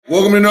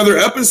Welcome to another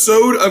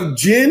episode of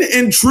Gin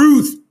and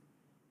Truth.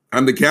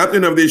 I'm the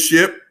captain of this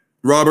ship,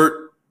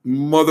 Robert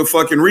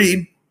motherfucking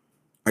Reed.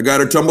 I got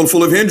a tumble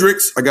full of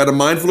Hendrix. I got a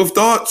mind full of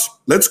thoughts.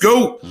 Let's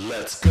go.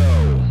 Let's go.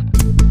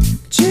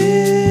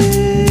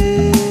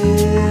 Gin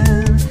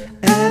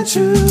and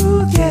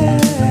Truth,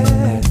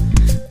 yeah.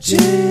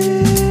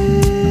 Gin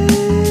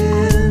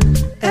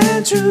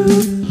and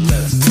Truth.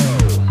 Let's go.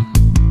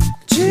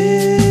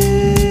 Gin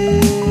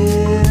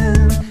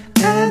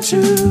and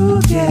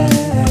Truth, yeah.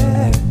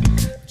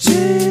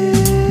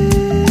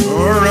 Gin.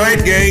 All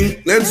right,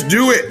 gang. Let's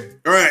do it.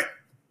 All right.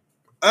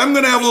 I'm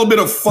going to have a little bit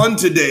of fun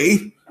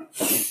today.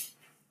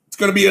 It's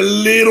going to be a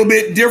little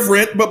bit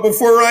different, but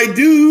before I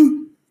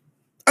do,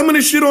 I'm going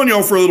to shit on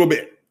y'all for a little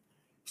bit.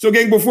 So,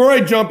 gang, before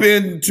I jump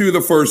into the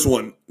first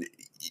one,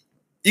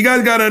 you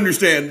guys got to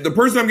understand, the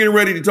person I'm getting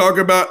ready to talk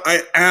about,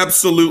 I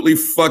absolutely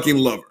fucking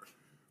love her.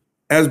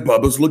 As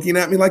Bubba's looking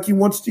at me like he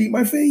wants to eat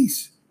my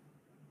face.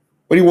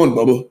 What do you want,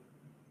 Bubba?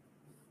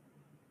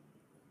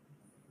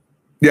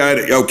 Yeah,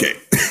 okay.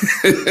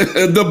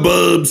 The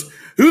Bubs.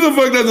 Who the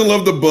fuck doesn't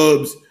love the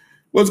Bubs?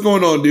 What's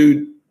going on,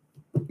 dude?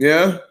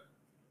 Yeah?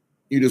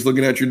 You just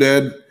looking at your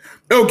dad?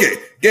 Okay,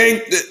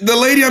 gang, the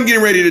lady I'm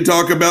getting ready to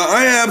talk about,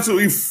 I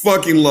absolutely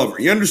fucking love her.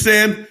 You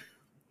understand?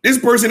 This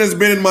person has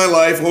been in my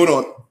life, hold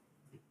on,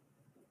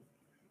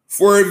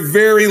 for a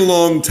very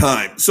long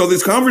time. So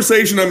this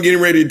conversation I'm getting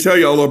ready to tell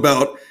you all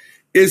about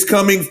is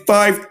coming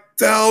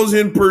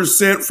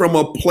 5,000% from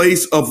a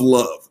place of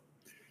love.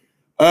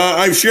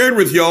 I've shared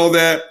with y'all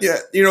that,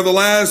 the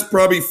last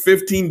probably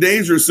 15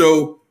 days or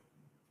so,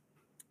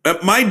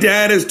 my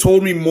dad has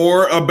told me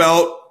more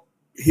about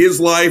his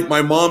life,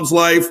 my mom's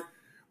life,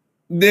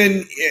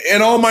 than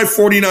in all my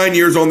 49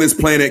 years on this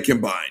planet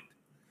combined.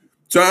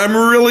 So I'm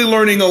really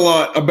learning a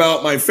lot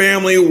about my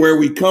family, where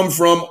we come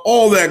from,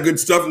 all that good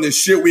stuff, and the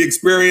shit we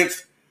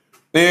experience.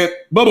 And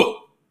Bubba,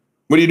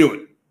 what are you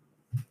doing?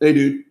 Hey,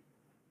 dude.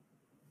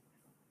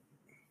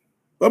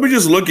 Bubba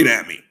just looking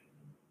at me.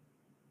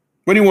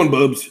 What do you want,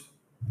 Bubs?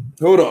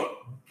 Hold on.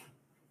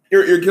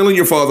 You're killing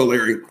your father,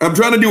 Larry. I'm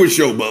trying to do a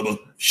show, Bubba.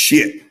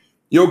 Shit.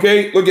 You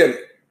okay? Look at me.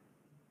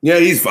 Yeah,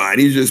 he's fine.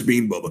 He's just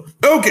being Bubba.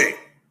 Okay.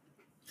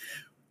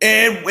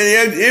 And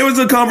it was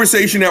a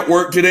conversation at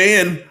work today,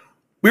 and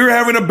we were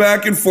having a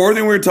back and forth,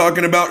 and we were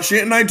talking about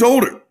shit, and I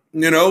told her,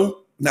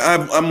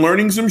 I'm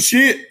learning some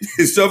shit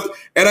and stuff,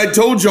 and I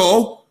told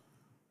y'all,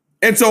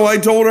 and so I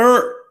told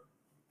her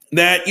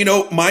that,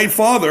 my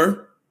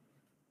father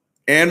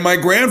and my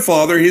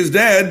grandfather, his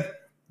dad,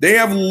 they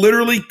have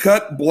literally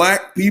cut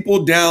black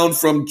people down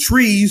from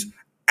trees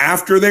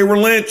after they were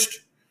lynched.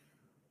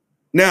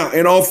 Now,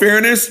 in all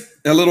fairness,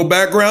 a little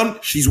background,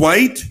 she's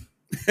white.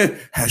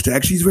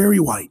 Hashtag she's very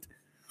white.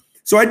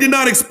 So I did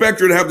not expect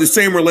her to have the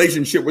same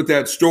relationship with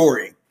that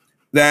story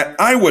that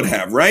I would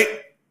have, right?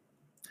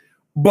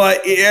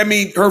 But,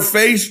 her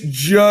face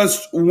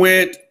just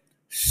went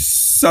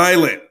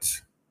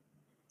silent.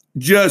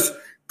 Just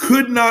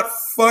could not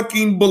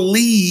fucking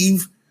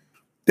believe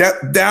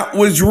that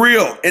was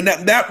real. And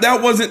that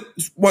wasn't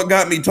what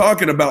got me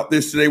talking about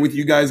this today with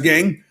you guys,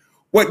 gang.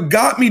 What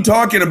got me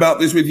talking about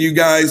this with you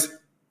guys,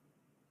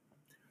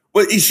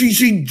 well,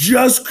 she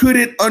just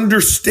couldn't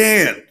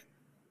understand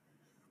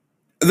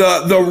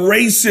the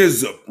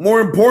racism, more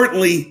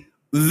importantly,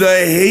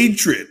 the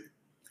hatred.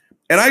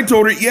 And I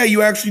told her, yeah,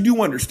 you actually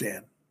do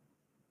understand.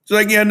 She's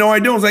like, yeah, no, I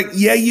don't. It's like,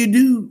 yeah, you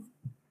do.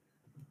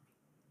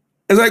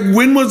 It's like,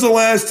 when was the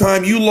last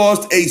time you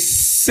lost a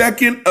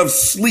second of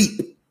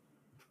sleep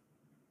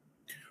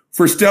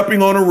for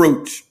stepping on a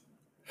roach,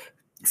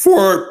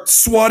 for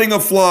swatting a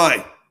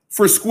fly,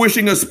 for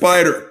squishing a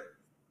spider?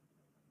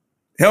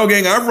 Hell,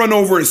 gang, I've run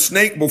over a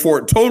snake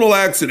before, total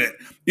accident.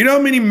 You know how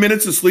many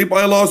minutes of sleep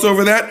I lost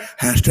over that?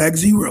 Hashtag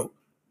 0.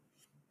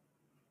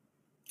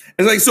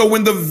 It's like, so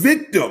when the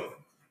victim,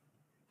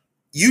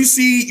 you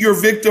see your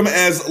victim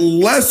as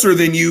lesser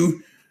than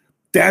you,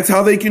 that's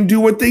how they can do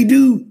what they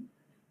do.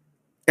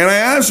 And I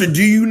asked her,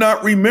 do you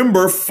not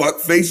remember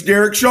fuckface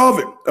Derek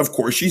Chauvin? Of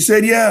course, she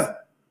said, yeah.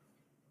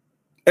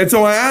 And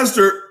so I asked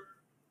her,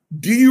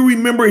 do you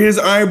remember his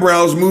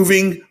eyebrows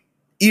moving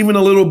even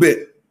a little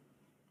bit?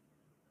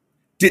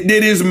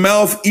 Did his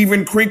mouth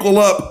even crinkle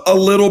up a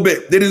little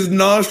bit? Did his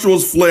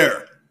nostrils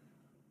flare?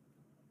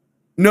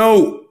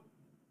 No.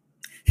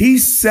 He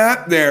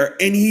sat there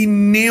and he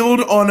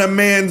kneeled on a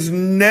man's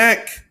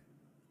neck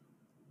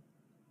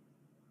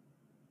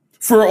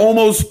for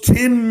almost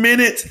 10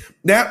 minutes.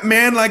 That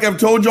man, like I've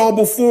told y'all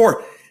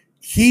before,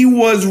 he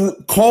was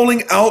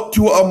calling out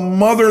to a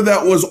mother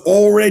that was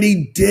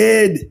already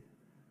dead.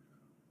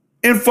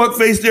 And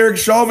fuckface Derek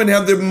Chauvin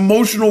had the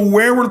emotional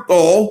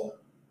wherewithal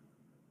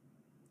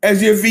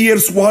as if he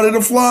had swatted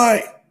a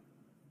fly.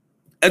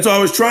 And so I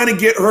was trying to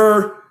get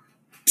her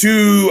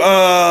to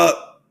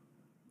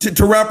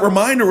wrap her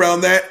mind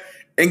around that.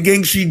 And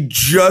gang, she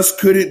just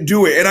couldn't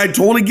do it. And I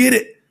totally get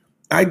it.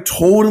 I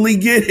totally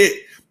get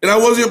it. And I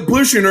wasn't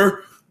pushing her,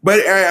 but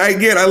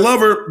I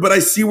love her, but I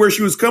see where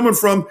she was coming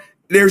from.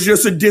 There's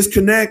just a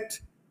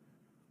disconnect.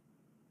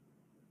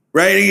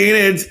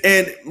 right?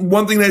 And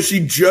one thing that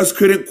she just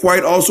couldn't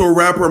quite also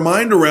wrap her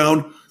mind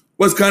around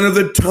was kind of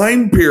the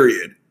time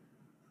period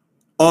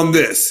on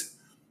this.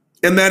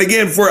 And that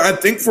again, I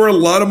think for a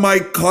lot of my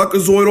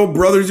Caucasoidal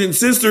brothers and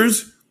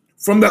sisters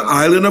from the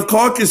island of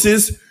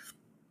Caucasus,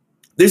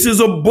 this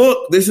is a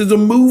book, this is a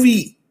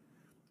movie,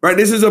 right?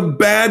 This is a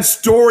bad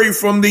story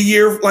from the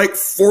year like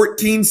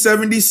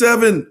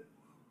 1477.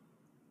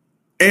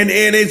 And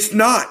it's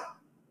not.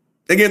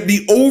 Again,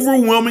 the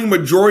overwhelming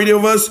majority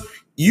of us,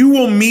 you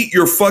will meet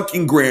your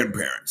fucking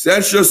grandparents.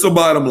 That's just the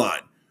bottom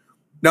line.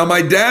 Now,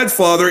 my dad's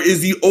father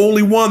is the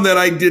only one that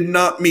I did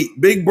not meet.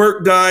 Big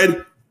Burke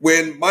died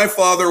when my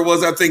father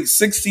was, I think,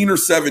 16 or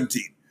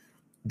 17.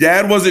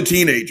 Dad was a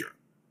teenager,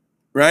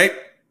 right?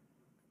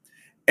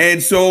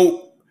 And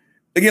so,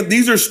 again,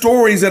 these are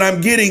stories that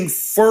I'm getting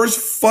first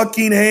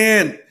fucking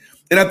hand.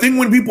 And I think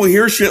when people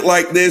hear shit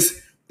like this,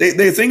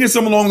 they think it's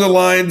something along the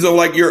lines of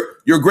like your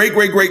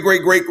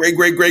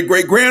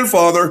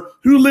great-great-great-great-great-great-great-great-grandfather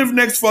who lived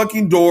next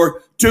fucking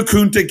door to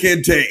Kunta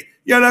Kinte.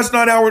 Yeah, that's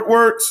not how it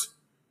works.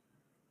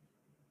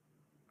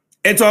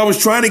 And so I was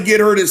trying to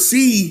get her to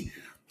see,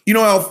 you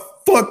know, how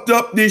fucked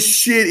up this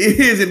shit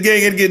is and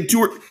getting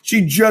to her.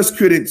 She just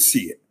couldn't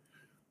see it.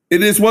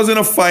 This wasn't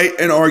a fight,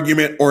 an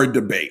argument, or a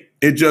debate.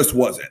 It just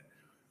wasn't.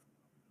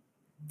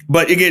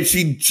 But again,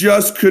 she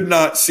just could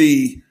not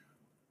see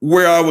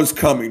where I was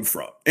coming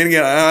from. And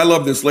again, I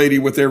love this lady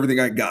with everything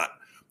I got.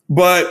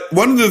 But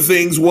one of the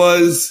things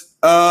was,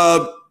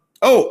 when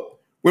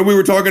we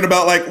were talking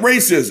about like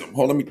racism.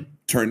 Hold on, let me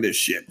turn this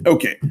shit.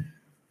 Okay.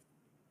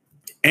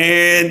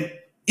 And,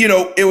 you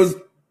know, it was,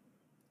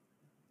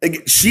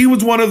 she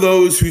was one of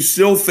those who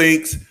still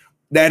thinks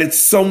that it's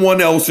someone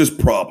else's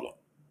problem,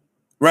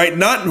 right?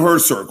 Not in her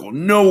circle.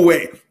 No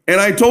way. And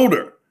I told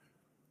her,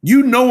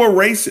 you know a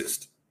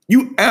racist.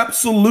 You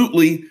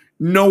absolutely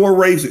know a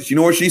racist. You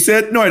know what she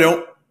said? No, I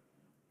don't. I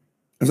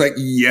was like,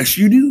 yes,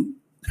 you do.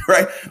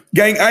 Right?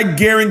 Gang, I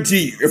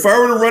guarantee you, if I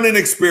were to run an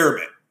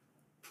experiment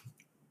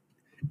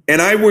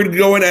and I were to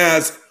go and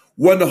ask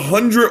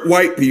 100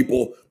 white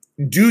people,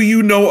 do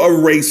you know a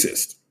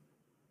racist?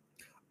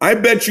 I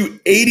bet you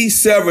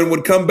 87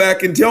 would come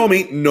back and tell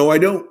me, no, I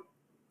don't.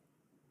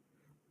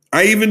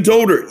 I even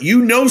told her,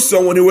 you know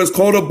someone who has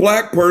called a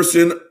black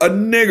person a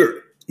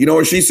nigger. You know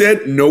what she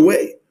said? No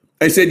way.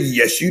 I said,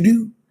 yes, you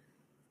do.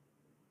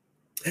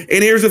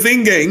 And here's the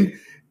thing, gang.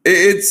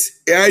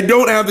 I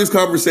don't have this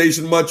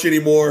conversation much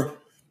anymore,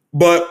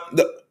 but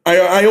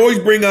I always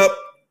bring up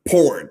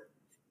porn.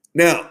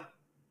 Now,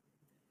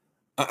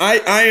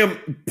 I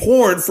am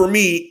porn for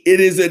me. It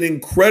is an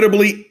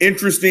incredibly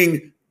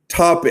interesting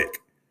topic.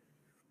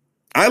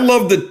 I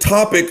love the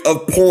topic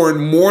of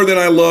porn more than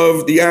I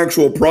love the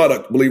actual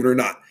product, believe it or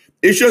not.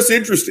 It's just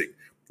interesting.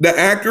 The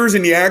actors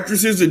and the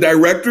actresses, the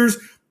directors,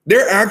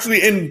 they're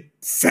actually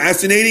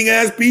fascinating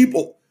as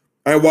people.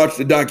 I watch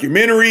the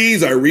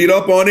documentaries. I read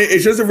up on it.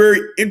 It's just a very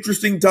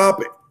interesting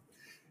topic.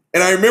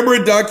 And I remember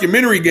a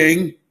documentary,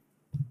 gang,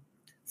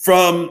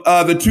 from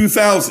the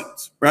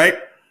 2000s, right?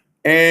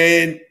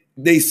 And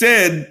they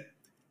said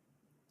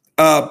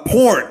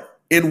porn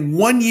in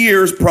 1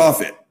 year's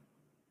profit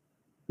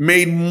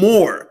made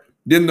more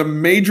than the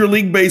Major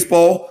League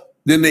Baseball,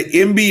 than the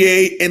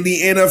NBA and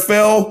the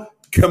NFL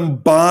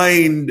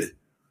combined.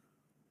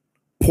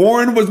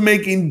 Porn was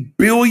making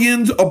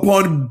billions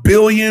upon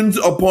billions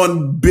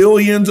upon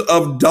billions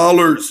of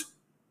dollars.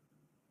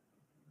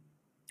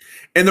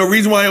 And the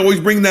reason why I always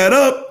bring that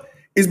up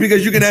is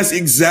because you can ask the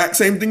exact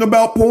same thing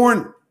about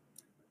porn.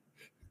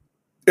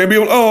 And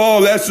people,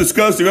 oh, that's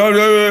disgusting.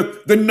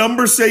 The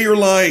numbers say you're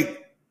lying.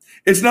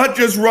 It's not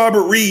just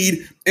Robert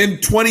Reed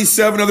and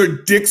 27 other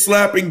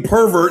dick-slapping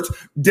perverts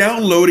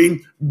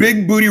downloading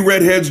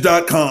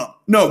bigbootyredheads.com.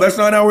 No, that's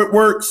not how it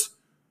works.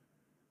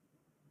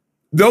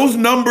 Those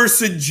numbers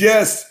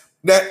suggest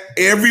that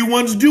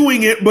everyone's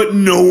doing it, but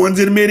no one's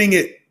admitting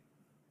it.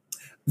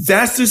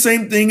 That's the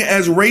same thing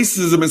as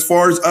racism as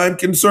far as I'm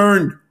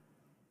concerned.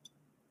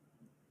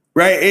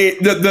 Right?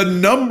 The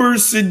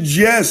numbers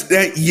suggest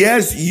that,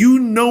 yes, you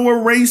know a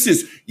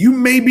racist. You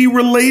may be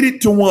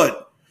related to one.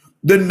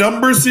 The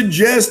numbers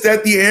suggest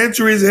that the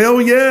answer is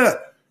hell yeah.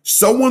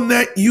 Someone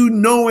that you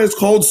know has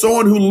called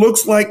someone who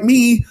looks like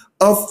me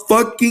a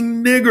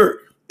fucking nigger.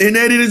 And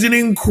that it is an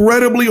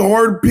incredibly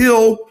hard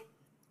pill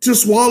to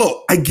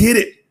swallow. I get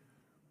it.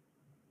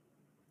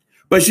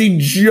 But she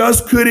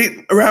just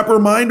couldn't wrap her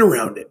mind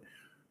around it.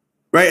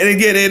 Right? And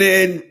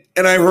again,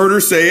 and I heard her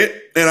say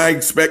it, and I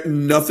expect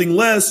nothing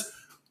less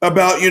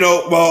about,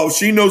 well,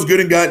 she knows good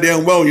and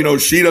goddamn well,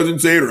 she doesn't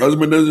say it, her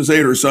husband doesn't say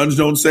it, her sons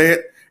don't say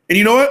it. And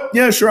you know what?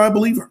 Yeah, sure, I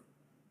believe her.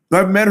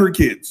 I've met her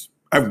kids.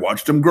 I've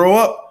watched them grow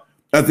up.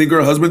 I think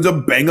her husband's a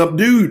bang-up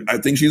dude. I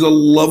think she's a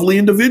lovely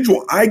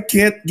individual. I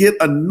can't get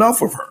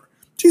enough of her.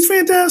 She's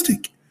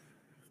fantastic.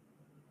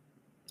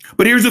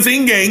 But here's the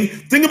thing, gang.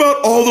 Think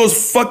about all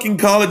those fucking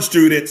college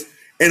students,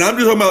 and I'm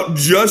just talking about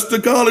just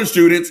the college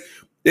students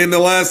in the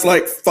last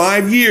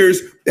 5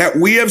 years that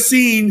we have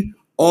seen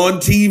on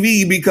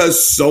TV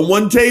because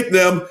someone taped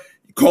them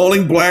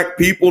calling black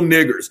people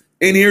niggers.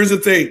 And here's the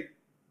thing.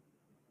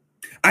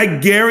 I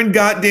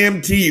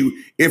guarantee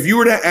you, if you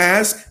were to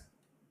ask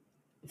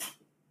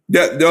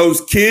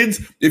those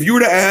kids, if you were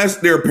to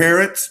ask their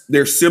parents,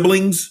 their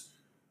siblings,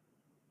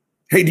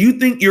 hey, do you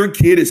think your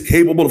kid is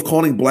capable of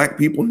calling black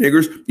people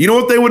niggers? You know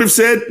what they would have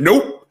said?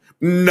 Nope,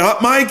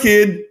 not my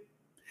kid.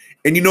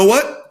 And you know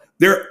what?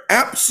 They're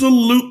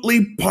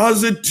absolutely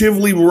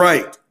positively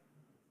right.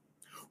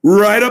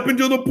 Right up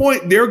until the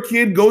point their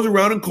kid goes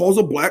around and calls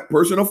a black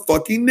person a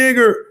fucking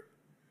nigger.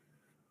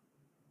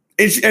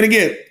 And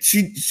again,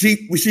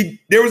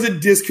 there was a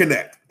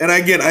disconnect. And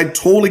again, I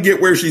totally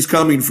get where she's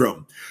coming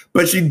from,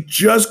 but she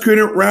just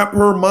couldn't wrap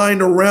her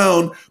mind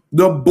around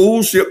the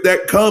bullshit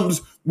that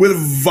comes with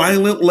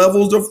violent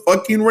levels of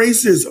fucking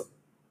racism.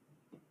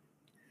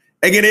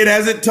 Again, it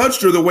hasn't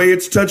touched her the way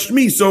it's touched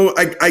me. So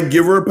I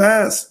give her a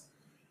pass.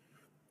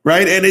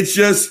 Right. And it's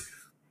just,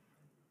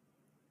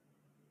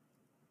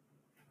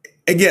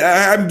 again,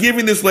 I'm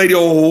giving this lady a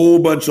whole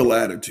bunch of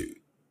latitude.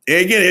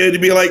 And again,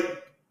 it'd be like,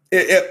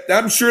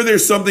 I'm sure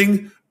there's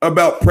something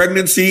about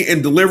pregnancy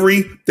and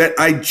delivery that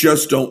I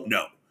just don't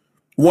know.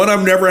 One,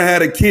 I've never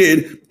had a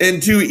kid.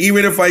 And two,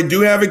 even if I do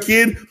have a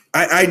kid,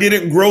 I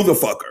didn't grow the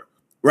fucker,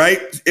 right?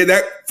 And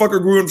that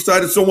fucker grew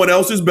inside of someone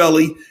else's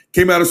belly,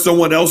 came out of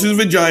someone else's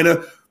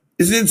vagina.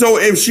 And so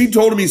if she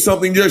told me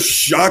something just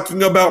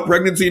shocking about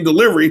pregnancy and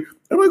delivery,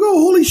 I'm like, oh,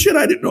 holy shit,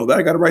 I didn't know that.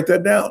 I got to write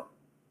that down.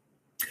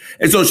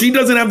 And so she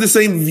doesn't have the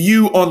same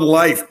view on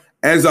life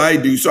as I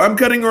do. So I'm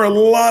cutting her a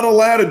lot of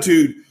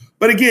latitude.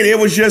 But again, it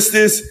was just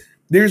this,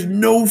 there's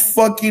no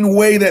fucking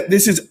way that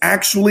this is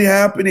actually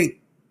happening.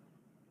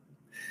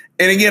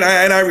 And again,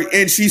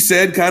 and she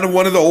said kind of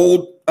one of the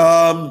old,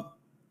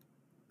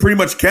 pretty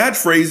much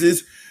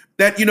catchphrases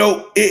that, you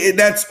know,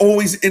 that's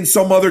always in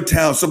some other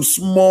town, some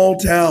small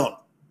town.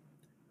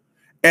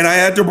 And I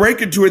had to break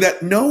it to her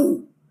that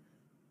no,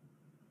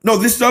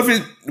 this stuff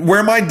is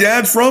where my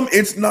dad's from.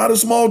 It's not a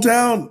small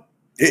town.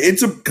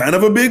 It's a kind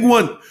of a big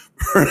one,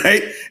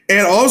 right?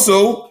 And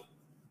also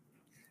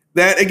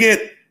that, again,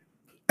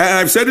 and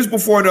I've said this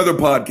before in other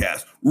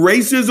podcasts,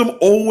 racism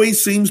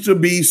always seems to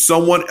be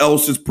someone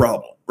else's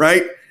problem,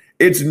 right?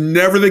 It's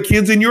never the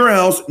kids in your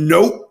house.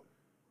 Nope.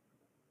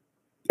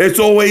 It's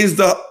always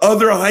the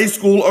other high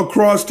school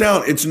across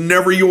town. It's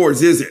never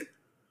yours, is it?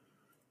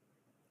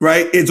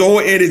 Right?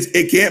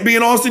 It can't be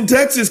in Austin,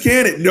 Texas,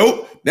 can it?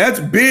 Nope. That's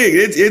big.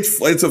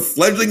 It's a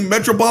fledgling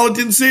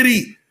metropolitan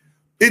city.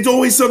 It's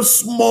always some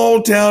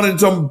small town in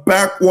some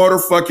backwater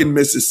fucking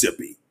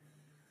Mississippi.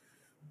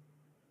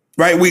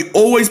 Right? We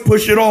always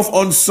push it off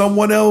on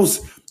someone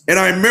else. And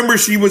I remember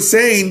she was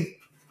saying,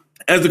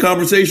 as the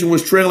conversation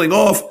was trailing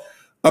off,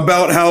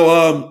 about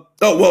how,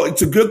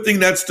 it's a good thing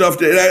that stuff,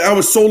 that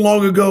was so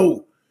long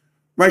ago.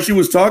 Right? She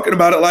was talking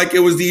about it like it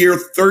was the year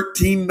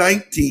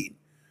 1319.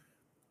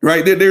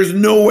 Right? There's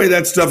no way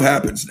that stuff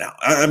happens now.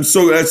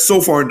 That's so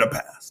far in the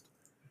past.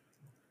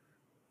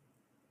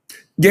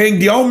 Gang,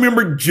 do y'all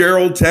remember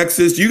Gerald,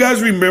 Texas? Do you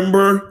guys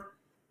remember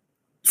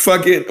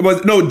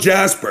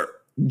Jasper?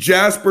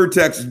 Jasper,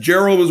 Texas.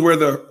 Gerald was where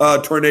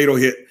the tornado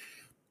hit.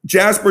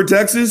 Jasper,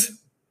 Texas.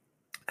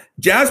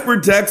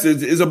 Jasper,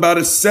 Texas is about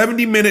a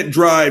 70-minute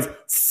drive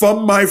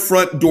from my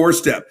front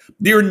doorstep.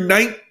 Near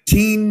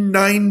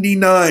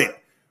 1999.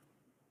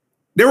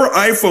 There were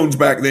iPhones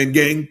back then,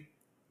 gang.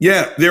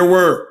 Yeah, there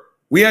were.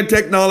 We had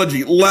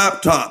technology,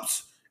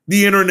 laptops,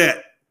 the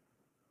internet.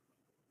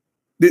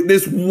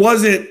 This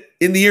wasn't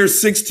in the year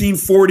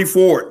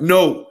 1644.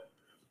 No.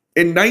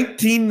 In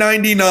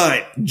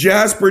 1999,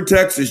 Jasper,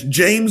 Texas,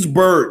 James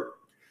Byrd,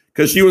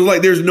 because she was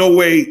like, there's no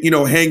way,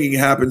 hanging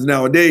happens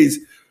nowadays.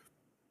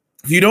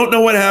 If you don't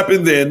know what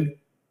happened then,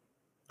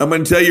 I'm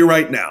going to tell you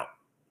right now,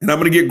 and I'm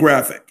going to get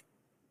graphic.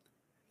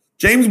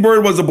 James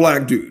Byrd was a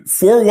black dude.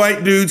 4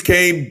 white dudes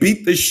came,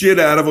 beat the shit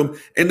out of him,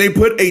 and they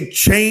put a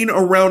chain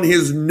around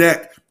his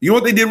neck. You know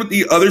what they did with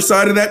the other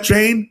side of that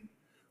chain?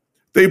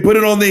 They put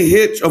it on the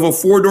hitch of a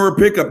 4-door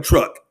pickup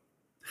truck.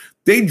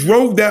 They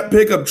drove that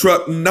pickup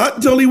truck not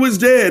until he was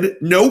dead.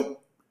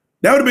 Nope.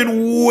 That would have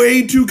been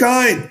way too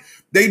kind.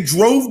 They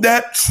drove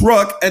that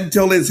truck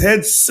until his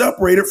head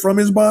separated from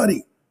his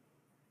body.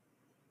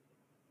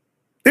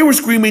 They were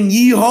screaming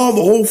yeehaw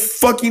the whole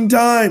fucking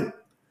time.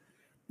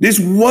 This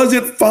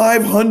wasn't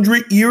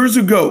 500 years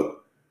ago.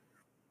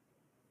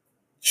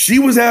 She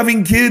was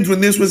having kids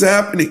when this was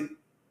happening.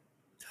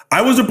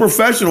 I was a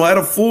professional. I had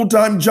a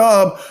full-time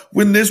job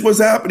when this was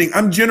happening.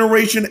 I'm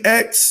Generation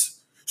X.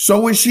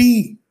 So is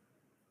she.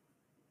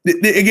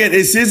 Again,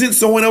 this isn't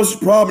someone else's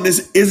problem.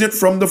 This isn't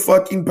from the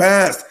fucking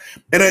past.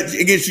 And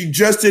again, she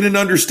just didn't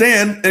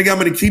understand. And again, I'm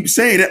going to keep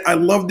saying it. I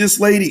love this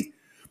lady.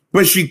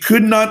 But she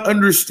could not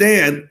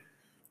understand,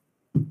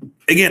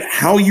 again,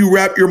 how you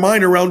wrap your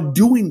mind around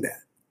doing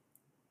that.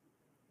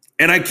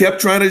 And I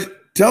kept trying to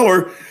tell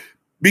her,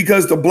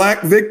 because the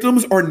black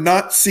victims are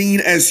not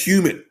seen as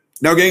human.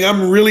 Now, gang,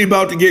 I'm really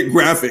about to get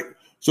graphic.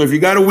 So if you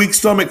got a weak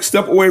stomach,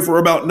 step away for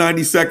about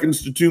 90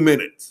 seconds to 2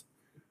 minutes.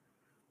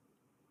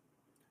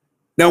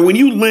 Now, when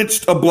you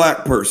lynched a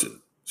black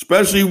person,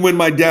 especially when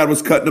my dad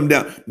was cutting them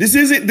down, this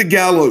isn't the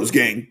gallows,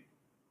 gang.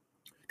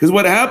 Because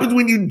what happens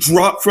when you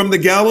drop from the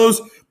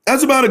gallows,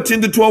 That's about a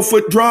 10 to 12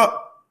 foot drop.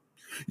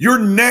 Your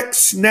neck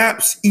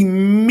snaps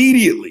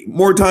immediately,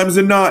 more times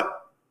than not.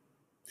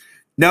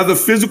 Now, the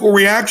physical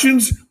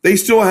reactions, they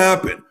still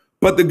happen.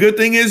 But the good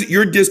thing is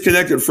you're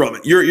disconnected from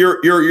it.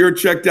 You're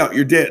checked out.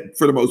 You're dead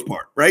for the most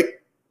part, right?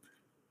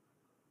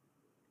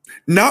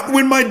 Not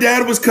when my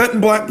dad was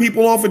cutting black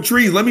people off of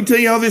trees. Let me tell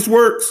you how this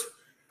works.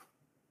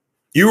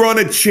 You were on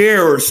a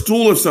chair or a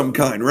stool of some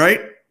kind,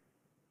 right?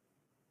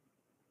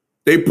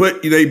 They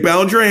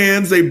bound your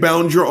hands, they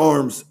bound your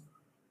arms.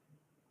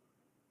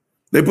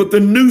 They put the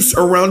noose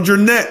around your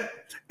neck.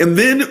 And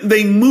then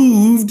they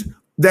moved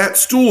that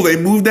stool, they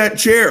moved that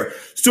chair.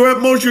 So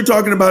at most you're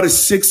talking about a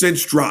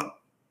 6-inch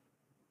drop.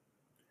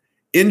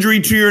 Injury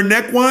to your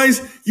neck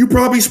wise, you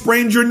probably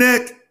sprained your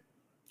neck.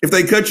 If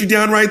they cut you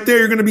down right there,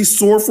 you're going to be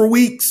sore for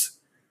weeks.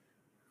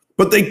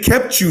 But they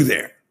kept you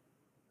there.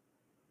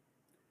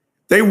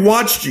 They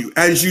watched you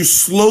as you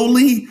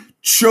slowly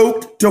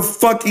choked to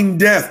fucking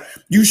death.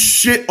 You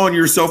shit on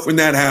yourself when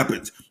that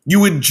happens.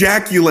 You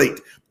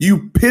ejaculate.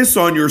 You piss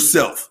on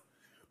yourself.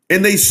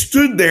 And they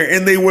stood there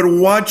and they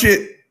would watch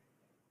it.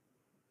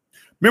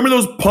 Remember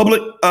those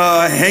public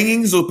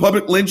hangings, those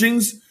public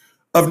lynchings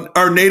of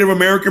our Native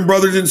American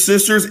brothers and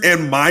sisters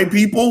and my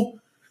people?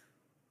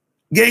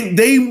 Gang,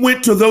 they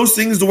went to those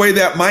things the way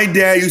that my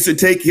dad used to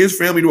take his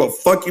family to a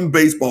fucking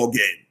baseball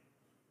game.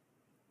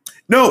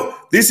 No,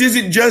 this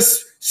isn't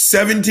just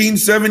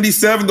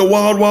 1777, the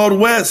Wild Wild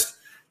West.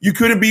 You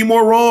couldn't be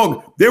more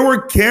wrong. There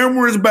were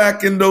cameras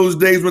back in those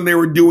days when they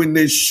were doing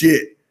this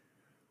shit.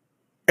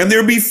 And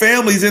there'd be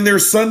families in their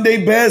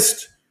Sunday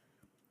best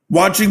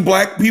watching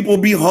black people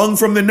be hung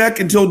from the neck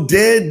until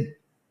dead.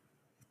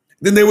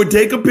 Then they would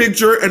take a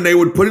picture and they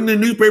would put it in the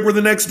newspaper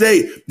the next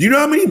day. Do you know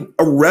how many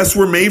arrests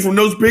were made from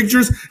those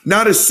pictures?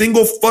 Not a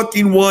single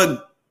fucking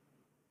one.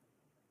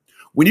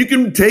 When you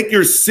can take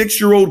your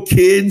 6-year-old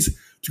kids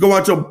to go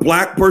watch a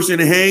black person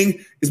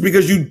hang, it's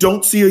because you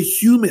don't see a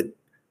human.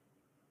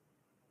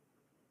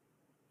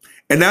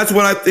 And that's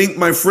what I think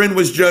my friend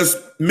was just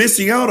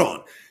missing out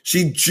on.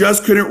 She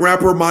just couldn't wrap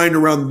her mind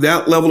around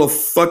that level of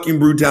fucking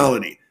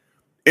brutality.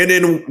 And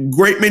in a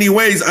great many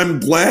ways, I'm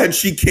glad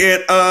she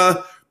can't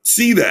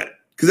see that,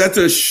 because that's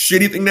a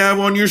shitty thing to have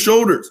on your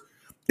shoulders.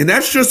 And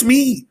that's just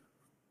me.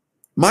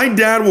 My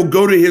dad will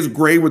go to his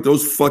grave with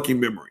those fucking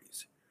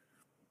memories.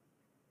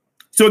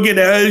 So again,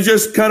 that is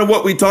just kind of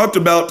what we talked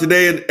about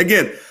today. And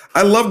again,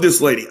 I love this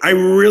lady. I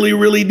really,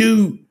 really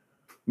do.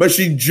 But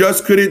she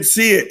just couldn't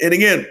see it. And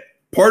again,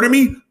 part of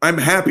me, I'm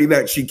happy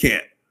that she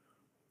can't.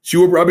 She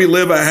will probably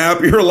live a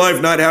happier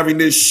life not having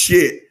this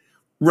shit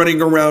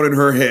running around in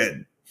her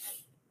head.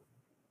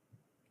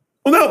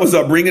 Well, that was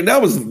upbringing.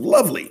 That was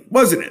lovely,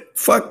 wasn't it?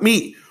 Fuck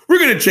me. We're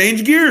going to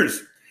change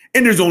gears.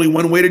 And there's only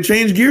one way to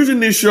change gears in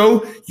this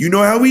show. You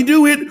know how we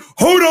do it.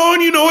 Hold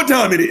on, you know what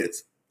time it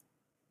is.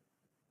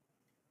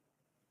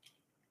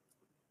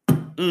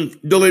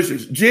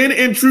 Delicious. Gin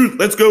and truth.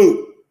 Let's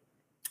go.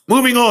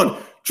 Moving on.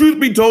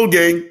 Truth be told,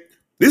 gang,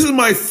 this is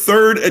my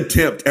 3rd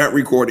attempt at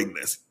recording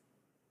this.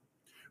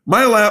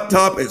 My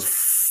laptop is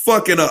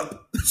fucking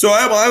up. So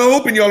I'm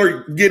hoping y'all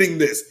are getting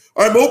this.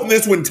 I'm hoping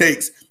this one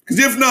takes. Because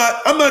if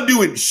not, I'm not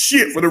doing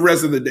shit for the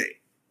rest of the day.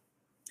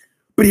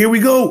 But here we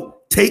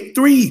go. Take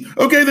 3.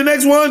 Okay, the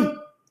next one.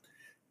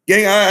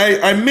 Gang,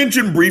 I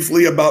mentioned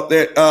briefly about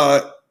that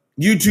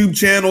YouTube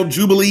channel,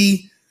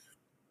 Jubilee.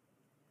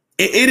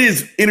 It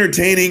is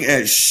entertaining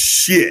as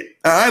shit.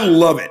 I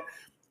love it.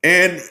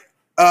 And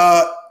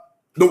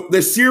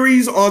the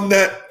series on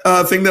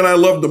that thing that I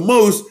love the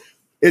most,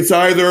 it's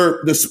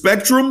either the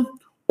Spectrum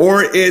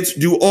or it's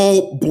do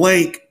all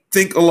blank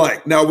think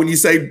alike. Now, when you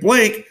say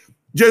blank,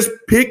 just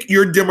pick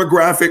your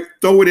demographic,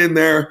 throw it in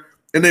there,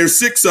 and there's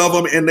 6 of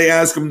them, and they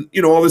ask them,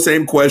 all the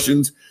same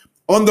questions.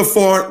 On the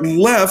far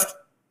left,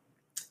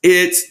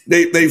 it's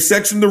they've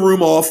sectioned the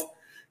room off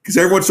because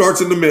everyone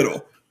starts in the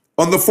middle.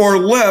 On the far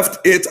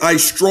left, it's I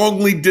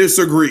strongly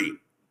disagree.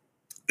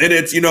 And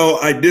it's,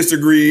 I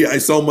disagree, I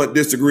somewhat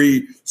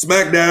disagree.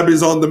 Smack dab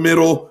is on the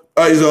middle,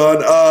 is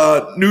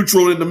on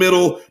neutral in the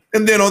middle.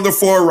 And then on the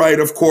far right,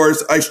 of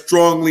course, I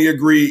strongly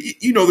agree.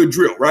 You know the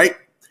drill, right?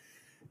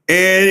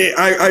 And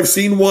I've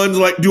seen ones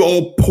like, do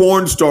all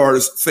porn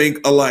stars think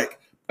alike?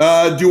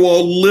 Do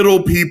all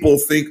little people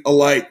think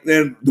alike?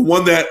 And the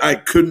one that I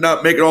could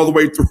not make it all the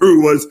way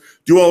through was,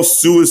 do all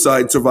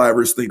suicide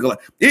survivors think alike?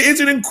 It's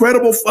an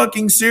incredible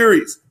fucking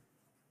series.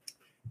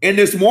 And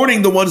this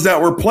morning, the ones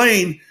that were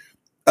playing,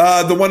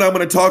 the one I'm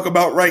going to talk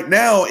about right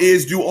now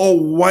is, do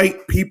all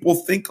white people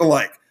think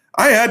alike?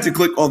 I had to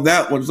click on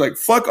that one. It's like,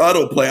 fuck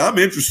autoplay. I'm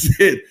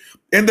interested.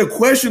 And the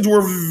questions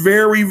were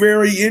very,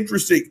 very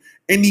interesting.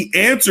 And the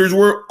answers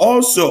were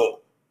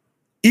also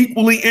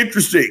equally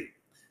interesting.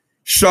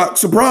 Shock,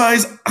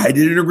 surprise, I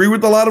didn't agree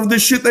with a lot of the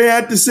shit they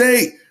had to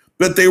say,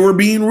 but they were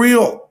being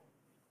real.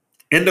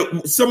 And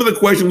some of the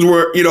questions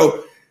were,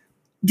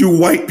 do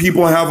white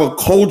people have a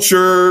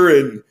culture?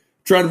 And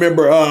trying to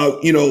remember,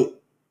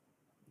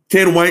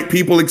 can white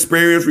people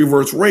experience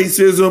reverse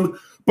racism?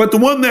 But the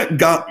one that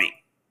got me,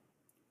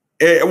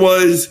 it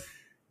was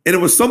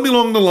something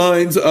along the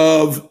lines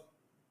of,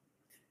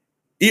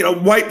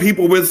 white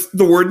people with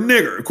the word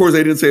nigger. Of course,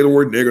 they didn't say the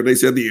word nigger. They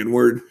said the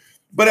N-word.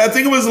 But I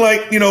think it was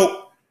like,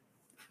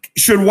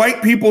 should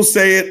white people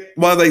say it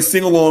while they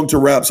sing along to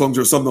rap songs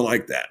or something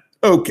like that?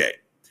 Okay.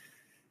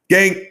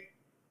 Gang,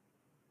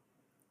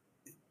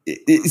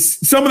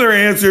 some of their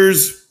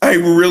answers I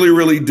really,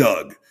 really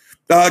dug.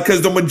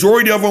 Because the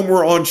majority of them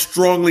were on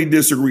strongly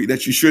disagree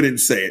that you shouldn't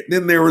say it.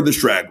 Then there were the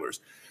stragglers.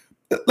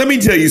 Let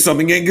me tell you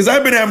something, gang, because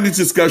I've been having this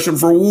discussion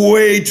for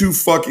way too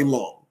fucking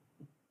long.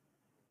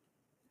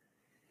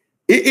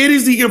 It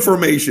is the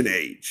information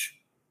age.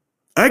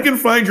 I can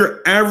find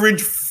your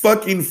average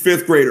fucking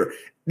fifth grader.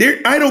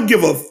 I don't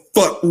give a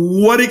fuck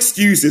what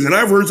excuses, and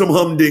I've heard some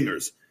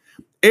humdingers.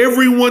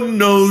 Everyone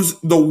knows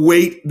the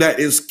weight that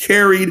is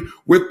carried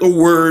with the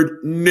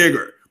word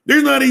nigger.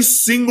 There's not a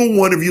single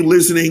one of you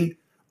listening,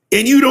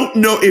 and you don't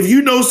know, if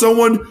you know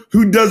someone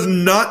who does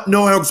not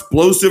know how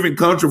explosive and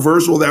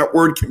controversial that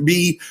word can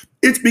be,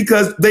 it's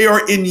because they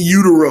are in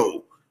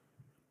utero.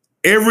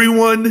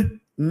 Everyone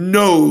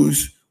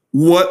knows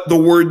what the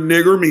word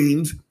nigger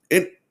means,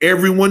 and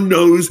everyone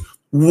knows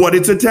what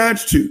it's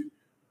attached to.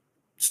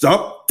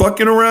 Stop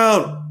fucking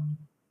around.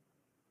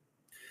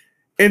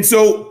 And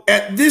so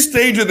at this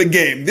stage of the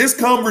game, this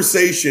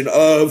conversation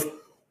of,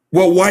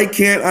 well, why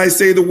can't I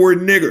say the word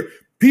nigger?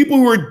 People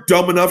who are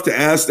dumb enough to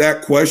ask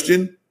that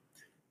question,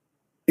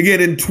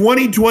 again, in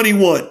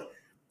 2021,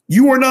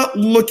 you are not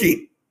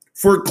looking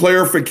for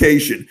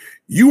clarification.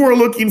 You are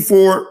looking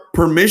for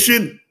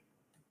permission.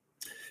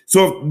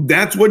 So if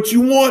that's what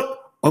you want,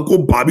 Uncle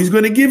Bobby's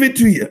going to give it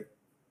to you.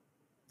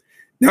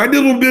 Now, I did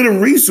a little bit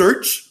of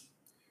research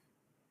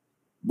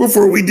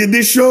before we did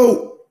this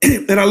show,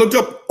 and I looked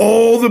up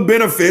all the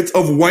benefits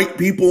of white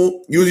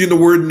people using the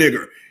word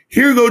nigger.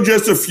 Here go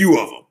just a few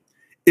of them.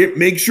 It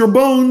makes your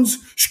bones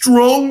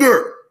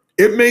stronger.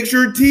 It makes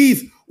your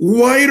teeth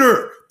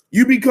whiter.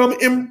 You become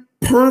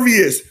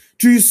impervious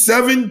to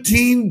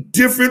 17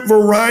 different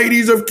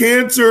varieties of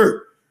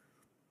cancer.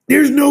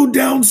 There's no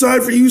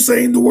downside for you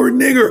saying the word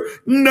nigger.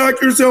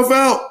 Knock yourself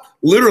out.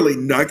 Literally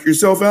knock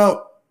yourself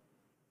out.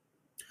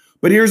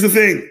 But here's the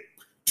thing.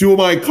 Two of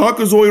my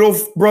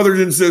Caucasoidal brothers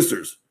and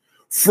sisters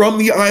from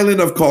the island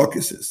of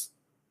Caucasus.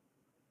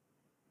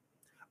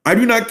 I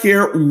do not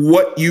care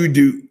what you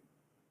do.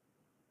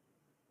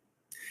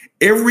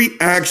 Every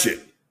action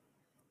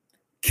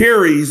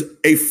carries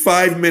a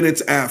 5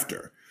 minutes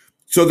after.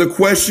 So the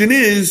question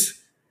is,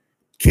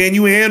 can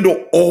you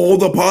handle all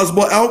the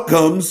possible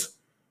outcomes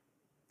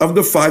of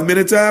the 5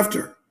 minutes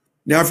after?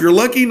 Now, if you're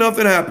lucky,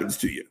 nothing happens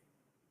to you.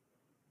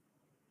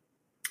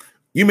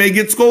 You may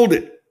get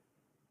scolded.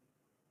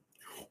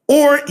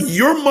 Or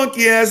your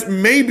monkey ass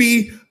may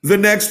be the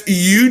next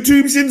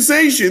YouTube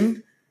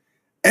sensation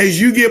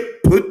as you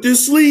get put to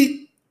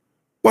sleep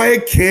by a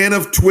can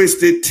of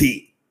Twisted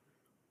Tea.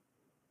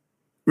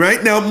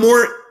 Right? Now,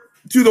 more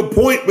to the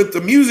point with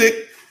the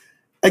music,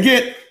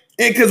 again,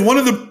 because one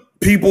of the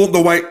people,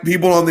 the white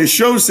people on this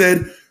show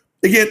said,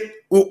 again,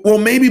 well,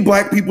 maybe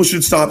black people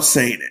should stop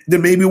saying it.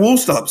 Then maybe we'll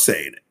stop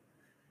saying it.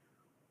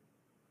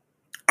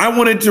 I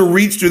wanted to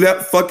reach through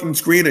that fucking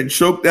screen and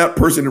choke that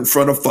person in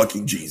front of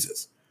fucking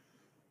Jesus.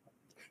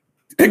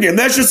 Again,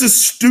 that's just a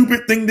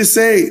stupid thing to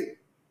say.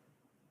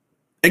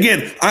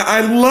 Again,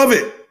 I love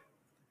it.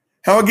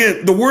 How,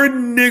 again, the word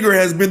nigger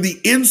has been the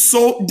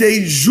insult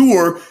de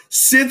jour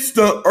since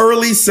the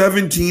early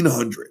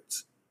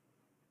 1700s.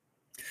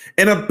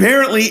 And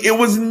apparently it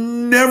was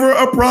never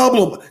a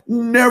problem,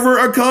 never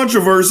a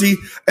controversy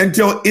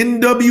until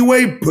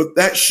NWA put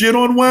that shit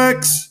on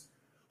wax.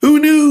 Who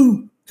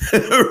knew?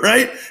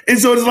 Right? And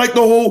so it's like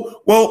the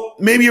whole, well,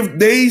 maybe if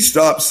they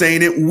stop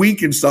saying it, we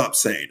can stop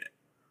saying it.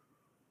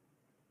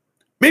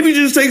 Maybe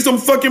just take some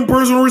fucking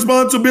personal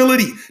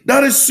responsibility.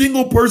 Not a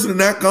single person in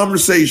that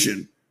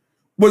conversation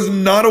was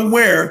not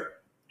aware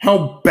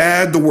how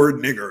bad the word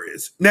nigger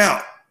is.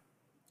 Now,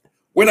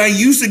 when I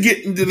used to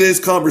get into this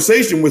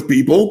conversation with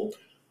people,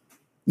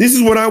 this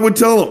is what I would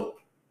tell them.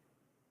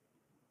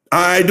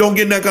 I don't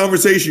get in that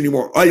conversation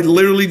anymore. I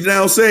literally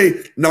now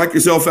say, knock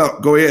yourself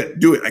out. Go ahead.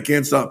 Do it. I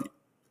can't stop you.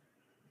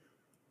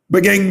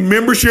 But gang,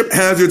 membership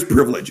has its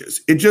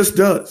privileges. It just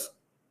does.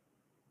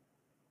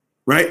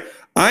 Right?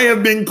 I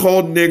have been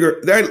called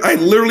nigger. I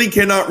literally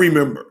cannot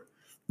remember.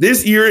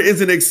 This year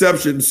is an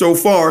exception so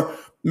far,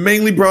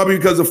 mainly probably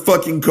because of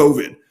fucking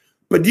COVID.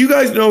 But do you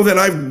guys know that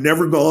I've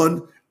never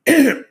gone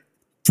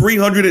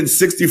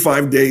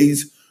 365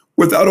 days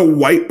without a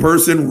white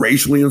person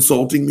racially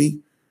insulting me?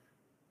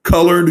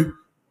 Colored,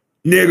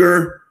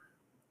 nigger,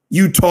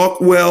 you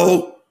talk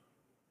well,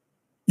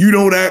 you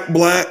don't act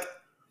black.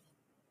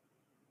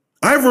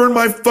 I've earned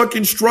my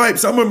fucking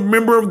stripes. I'm a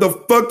member of the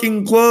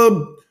fucking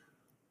club.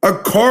 A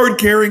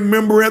card-carrying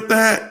member at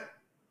that.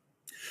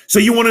 So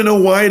you want to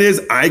know why it is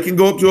I can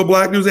go up to a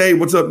black dude and say, hey,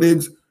 what's up,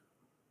 niggas?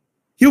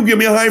 He'll give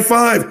me a high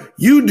five.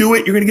 You do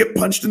it, you're going to get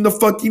punched in the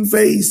fucking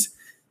face.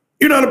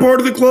 You're not a part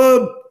of the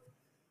club.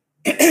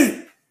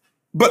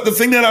 But the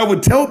thing that I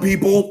would tell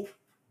people,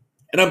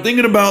 and I'm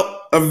thinking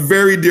about a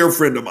very dear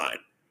friend of mine.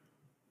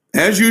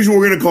 As usual,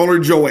 we're going to call her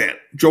Joanne.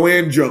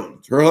 Joanne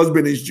Jones. Her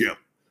husband is Jim.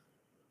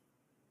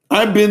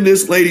 I've been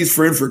this lady's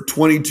friend for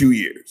 22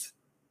 years.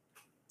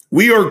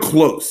 We are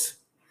close.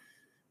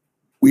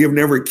 We have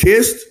never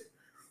kissed.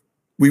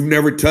 We've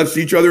never touched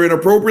each other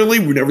inappropriately.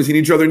 We've never seen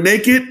each other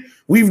naked.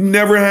 We've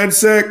never had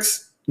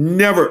sex.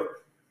 Never.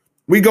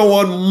 We go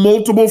on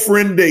multiple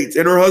friend dates,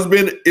 and her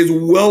husband is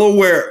well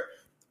aware.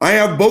 I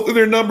have both of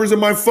their numbers in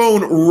my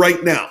phone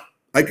right now.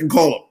 I can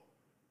call them.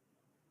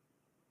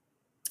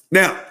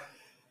 Now,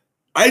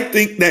 I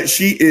think that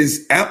she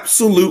is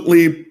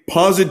absolutely,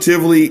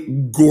 positively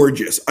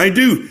gorgeous. I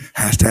do.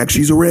 Hashtag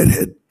she's a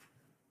redhead.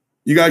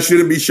 You guys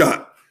shouldn't be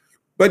shocked.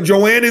 But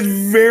Joanne is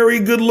very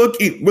good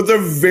looking with a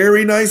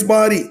very nice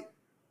body.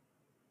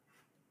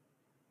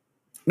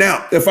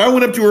 Now, if I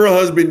went up to her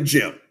husband,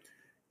 Jim,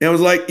 and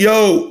was like,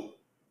 yo,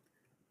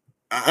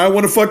 I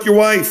want to fuck your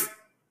wife.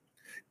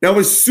 Now,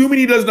 assuming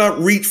he does not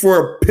reach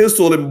for a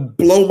pistol and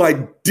blow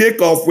my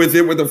dick off with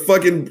it with a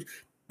fucking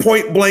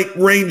point blank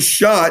range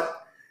shot,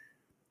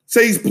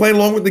 say he's playing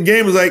along with the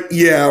game, is like,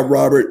 yeah,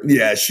 Robert,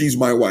 yeah, she's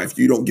my wife.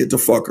 You don't get to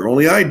fuck her.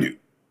 Only I do.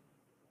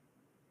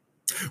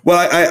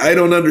 Well, I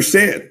don't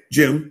understand,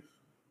 Jim.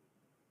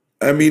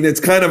 I mean, it's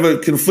kind of a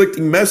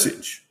conflicting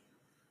message.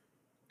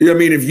 I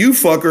mean, if you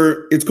fuck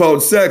her, it's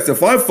called sex.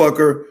 If I fuck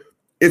her,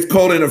 it's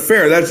called an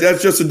affair.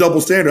 That's just a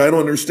double standard. I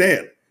don't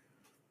understand.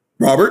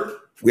 Robert,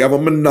 we have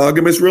a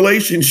monogamous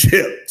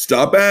relationship.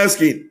 Stop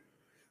asking.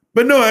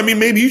 But no, I mean,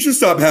 maybe you should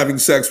stop having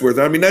sex with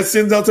her. I mean, that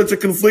sends out such a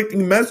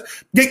conflicting message.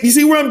 You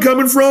see where I'm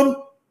coming from?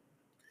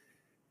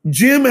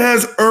 Jim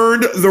has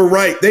earned the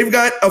right. They've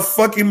got a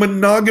fucking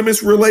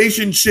monogamous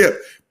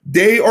relationship.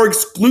 They are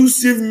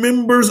exclusive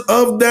members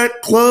of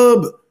that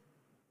club.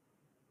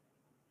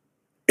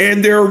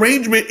 And their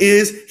arrangement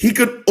is he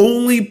could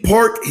only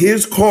park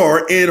his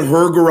car in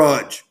her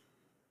garage.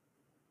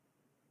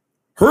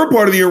 Her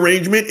part of the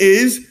arrangement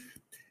is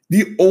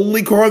the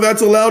only car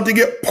that's allowed to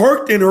get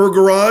parked in her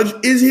garage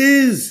is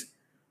his.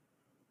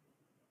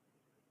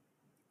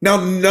 Now,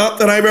 not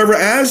that I've ever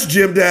asked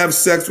Jim to have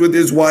sex with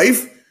his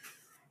wife,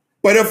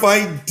 but if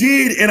I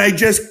did and I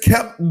just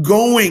kept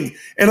going,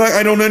 and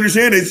I don't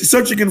understand, it's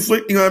such a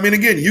conflicting, I mean,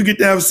 again, you get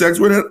to have sex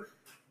with it.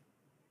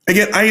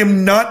 Again, I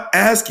am not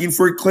asking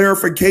for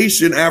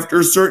clarification after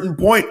a certain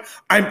point.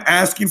 I'm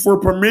asking for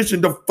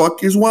permission to fuck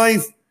his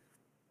wife.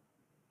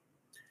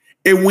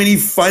 And when he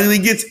finally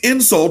gets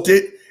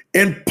insulted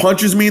and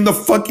punches me in the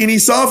fucking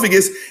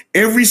esophagus,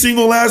 every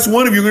single last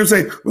one of you are going to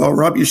say, well,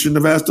 Rob, you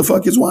shouldn't have asked to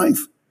fuck his wife.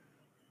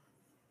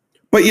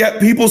 But yet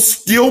people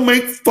still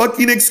make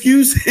fucking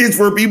excuses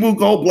for people who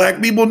call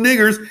black people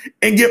niggers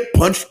and get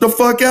punched the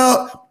fuck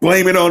out,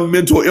 blame it on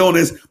mental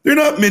illness. They're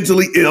not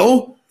mentally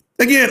ill.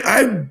 Again,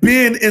 I've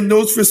been in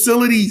those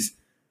facilities.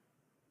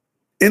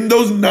 In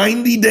those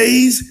 90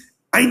 days,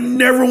 I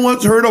never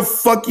once heard a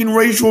fucking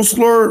racial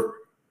slur.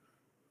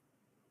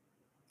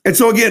 And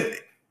so again,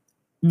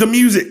 the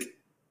music.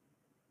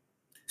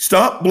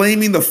 Stop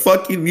blaming the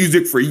fucking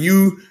music for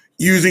you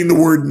using the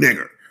word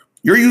nigger.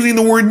 You're using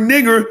the word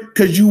nigger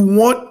because you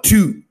want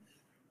to.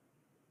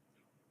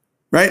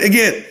 Right?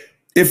 Again,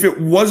 if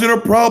it wasn't a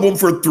problem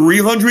for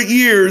 300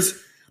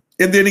 years,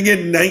 and then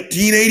again,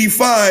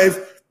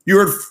 1985, you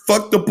heard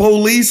fuck the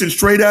police and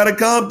Straight Outta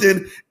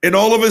Compton, and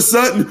all of a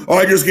sudden, oh,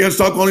 I just can't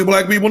stop calling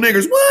black people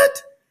niggers.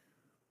 What?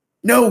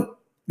 No,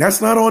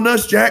 that's not on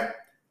us, Jack.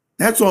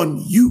 That's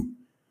on you.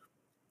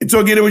 And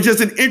so again, it was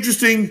just an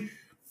interesting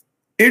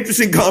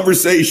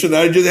conversation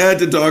that I just had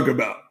to talk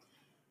about.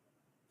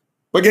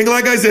 But gang,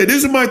 like I said,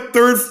 this is my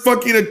third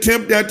fucking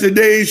attempt at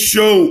today's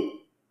show.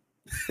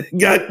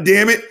 God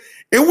damn it.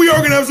 And we are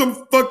going to have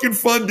some fucking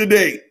fun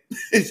today.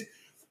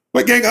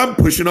 But gang, I'm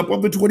pushing up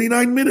on the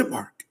 29-minute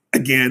mark.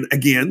 Again.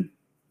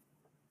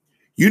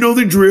 You know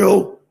the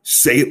drill.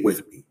 Say it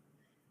with me.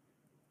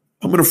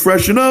 I'm going to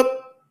freshen up.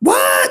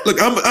 What? Look,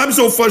 I'm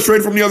so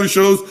frustrated from the other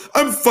shows.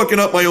 I'm fucking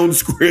up my own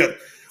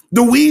script.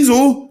 The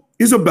weasel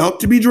is about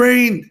to be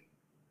drained.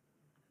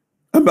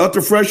 I'm about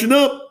to freshen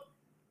up.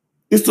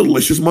 It's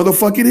delicious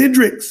motherfucking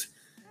Hendrix.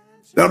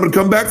 Then I'm going to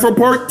come back for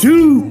part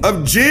 2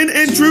 of Gin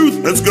and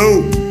Truth. Let's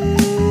go.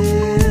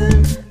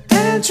 Gin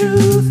and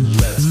Truth.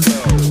 Let's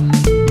go.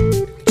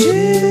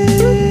 Gin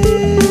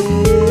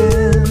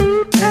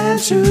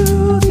and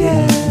Truth,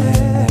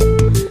 yeah.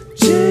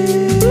 Gin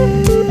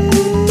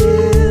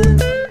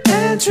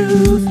and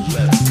Truth.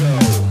 Let's go.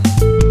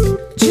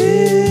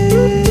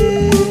 Gin.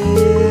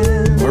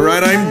 All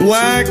right, I'm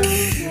black.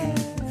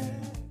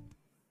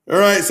 All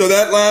right, so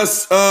that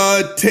last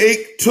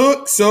take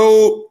took.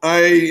 So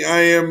I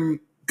am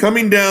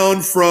coming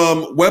down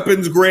from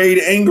weapons grade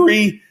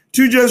angry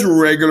to just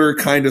regular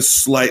kind of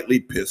slightly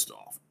pissed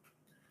off.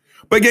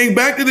 But getting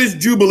back to this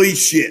Jubilee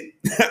shit,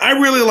 I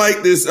really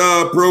like this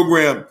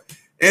program.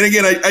 And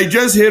again, I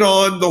just hit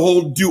on the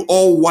whole do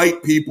all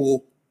white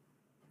people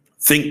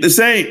think the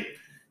same?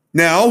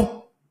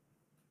 Now,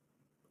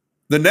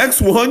 the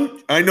next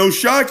one, I know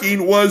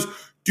shocking, was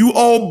do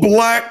all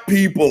black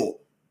people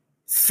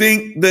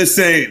think the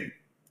same?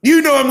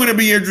 You know I'm going to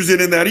be interested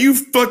in that. Are you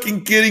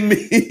fucking kidding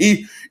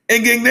me?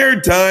 And gang, there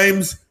are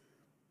times,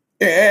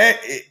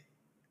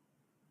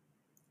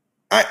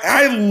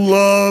 I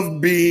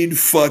love being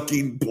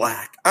fucking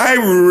black. I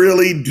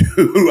really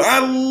do. I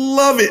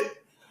love it.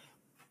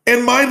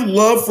 And my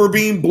love for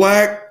being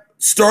black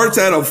starts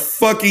at a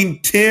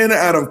fucking 10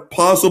 out of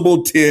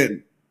possible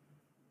 10.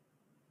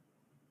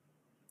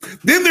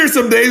 Then there's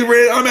some days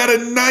where I'm at a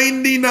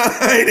 99,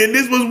 and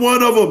this was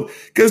one of them.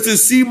 Because to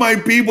see my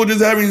people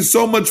just having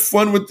so much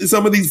fun with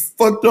some of these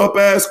fucked up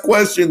ass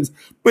questions.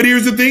 But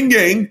here's the thing,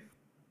 gang.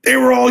 They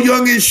were all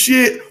young as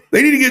shit.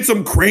 They need to get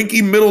some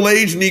cranky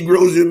middle-aged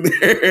Negroes in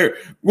there.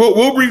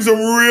 We'll bring some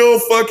real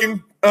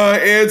fucking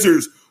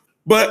answers.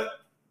 But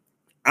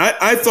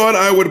I thought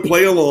I would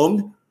play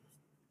along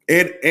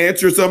and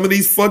answer some of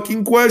these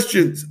fucking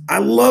questions. I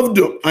loved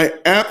them. I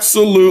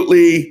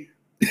absolutely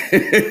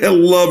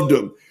loved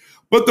them.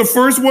 But the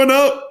first one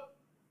up,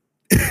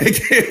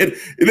 again,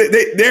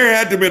 there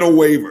had to have been a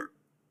waiver.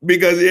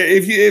 Because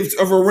if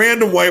a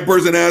random white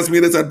person asked me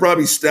this, I'd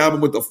probably stab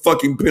him with a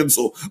fucking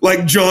pencil,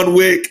 like John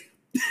Wick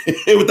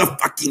with a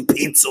fucking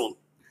pencil.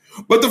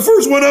 But the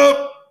first one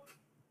up,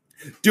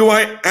 do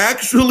I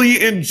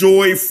actually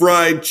enjoy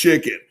fried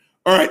chicken?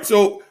 All right,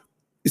 so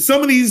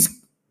some of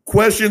these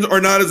questions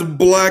are not as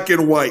black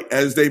and white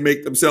as they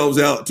make themselves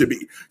out to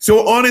be.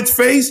 So on its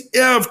face,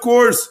 yeah, of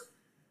course,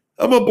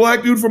 I'm a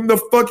black dude from the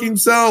fucking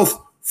South.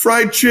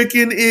 Fried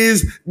chicken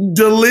is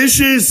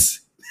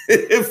delicious.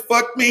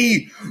 Fuck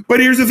me. But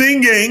here's the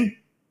thing, gang.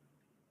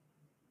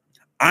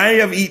 I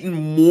have eaten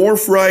more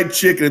fried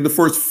chicken in the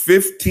first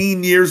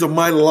 15 years of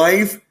my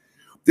life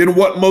than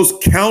what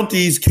most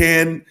counties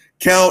can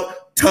count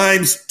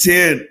times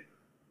 10.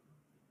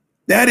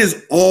 That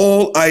is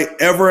all I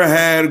ever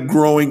had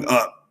growing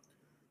up.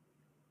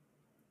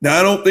 Now,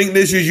 I don't think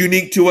this is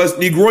unique to us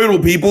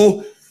Negroidal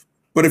people,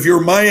 but if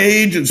you're my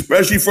age, and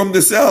especially from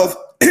the South,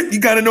 you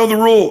got to know the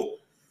rule.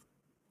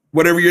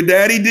 Whatever your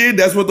daddy did,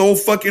 that's what the whole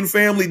fucking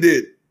family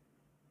did.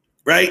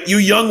 Right? You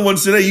young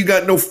ones today, you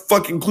got no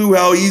fucking clue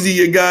how easy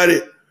you got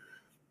it.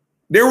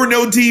 There were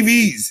no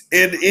TVs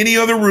in any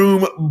other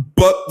room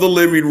but the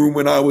living room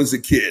when I was a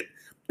kid.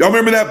 Y'all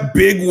remember that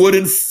big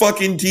wooden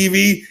fucking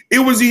TV? It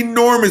was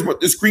enormous,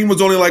 but the screen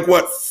was only like,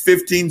 what,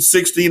 15,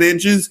 16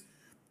 inches?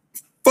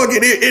 Fucking,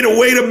 it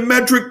weighed a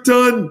metric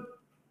ton.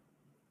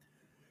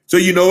 So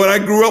you know what I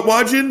grew up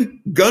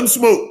watching?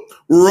 Gunsmoke,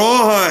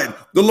 Rawhide,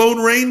 The Lone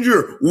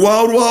Ranger,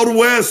 Wild Wild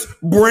West,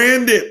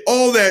 Branded,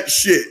 all that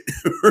shit,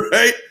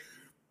 right?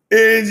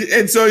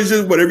 And so it's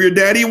just whatever your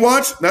daddy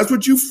watched, that's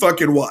what you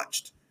fucking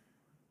watched.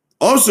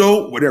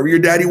 Also, whatever your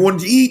daddy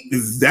wanted to eat,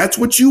 that's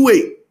what you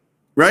ate,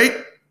 right?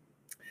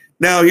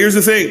 Now, here's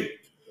the thing.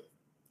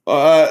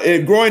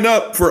 And growing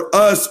up, for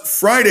us,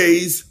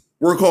 Fridays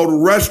were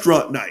called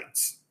restaurant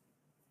nights,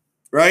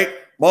 right?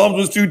 Mom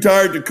was too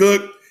tired to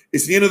cook.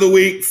 It's the end of the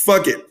week.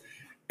 Fuck it.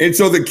 And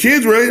so the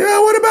kids were like,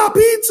 oh, what about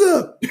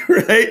pizza?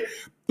 Right?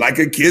 Like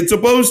a kid's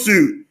supposed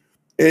to.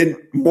 And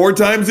more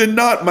times than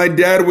not, my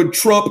dad would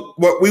trump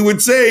what we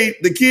would say,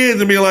 the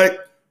kids, and be like,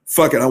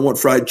 fuck it, I want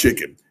fried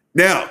chicken.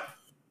 Now,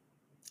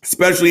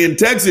 especially in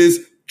Texas,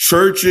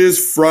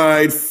 Church's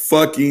fried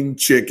fucking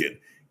chicken.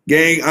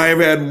 Gang, I have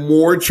had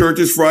more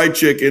Church's fried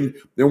chicken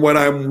than what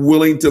I'm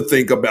willing to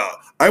think about.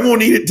 I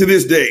won't eat it to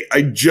this day.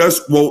 I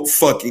just won't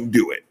fucking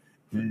do it.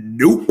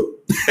 Nope.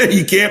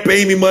 You can't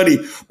pay me money.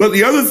 But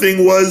the other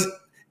thing was,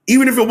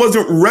 even if it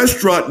wasn't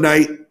restaurant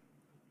night,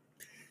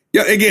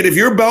 yeah, again, if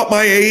you're about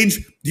my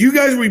age, do you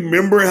guys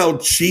remember how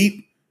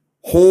cheap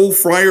whole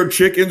fryer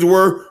chickens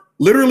were?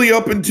 Literally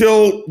up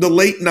until the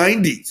late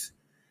 90s.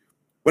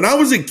 When I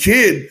was a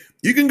kid,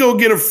 you can go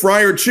get a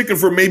fryer chicken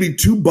for maybe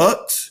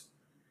 $2.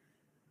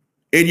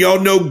 And y'all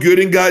know good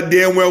and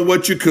goddamn well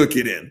what you cook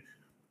it in.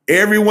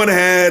 Everyone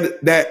had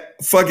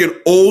that fucking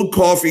old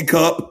coffee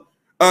cup,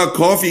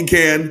 coffee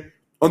can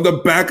on the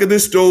back of the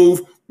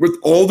stove with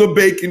all the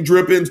bacon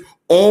drippings,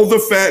 all the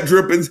fat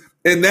drippings,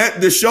 and that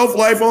the shelf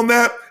life on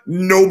that,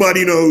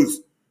 nobody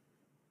knows.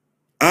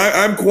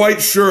 I'm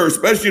quite sure,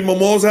 especially in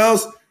Mama's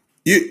house,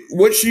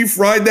 what she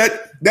fried,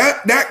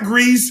 that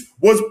grease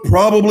was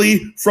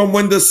probably from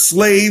when the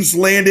slaves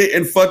landed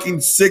in fucking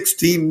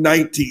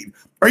 1619.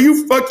 Are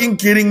you fucking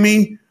kidding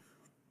me?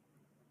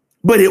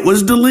 But it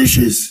was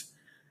delicious.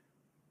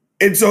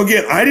 And so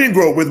again, I didn't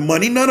grow up with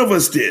money. None of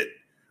us did.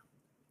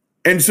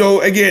 And so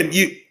again,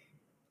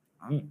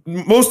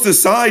 most of the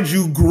sides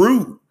you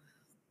grew,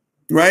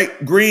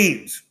 right?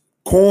 Greens,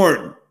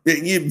 corn,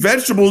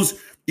 vegetables.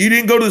 You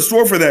didn't go to the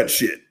store for that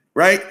shit,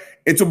 right?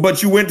 And so,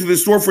 but you went to the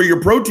store for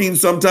your protein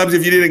sometimes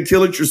if you didn't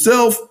kill it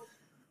yourself.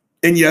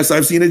 And yes,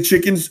 I've seen a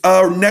chicken's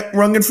neck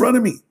wrung in front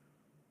of me.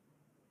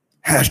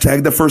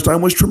 Hashtag the first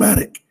time was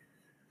traumatic.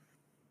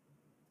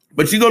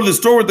 But you go to the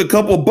store with a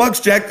couple of bucks,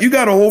 Jack, you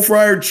got a whole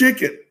fryer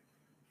chicken.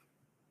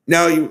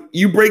 Now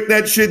you break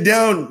that shit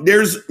down.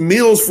 There's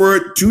meals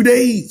for 2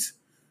 days,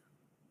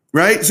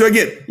 right? So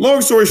again,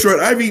 long story short,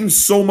 I've eaten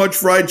so much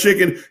fried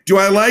chicken. Do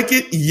I like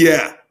it?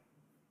 Yeah.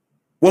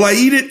 Well, I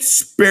eat it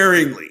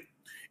sparingly.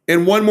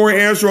 And one more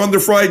answer on the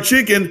fried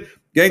chicken,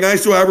 gang, I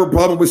still have a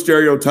problem with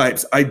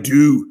stereotypes. I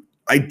do.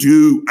 I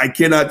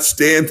cannot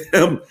stand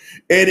them.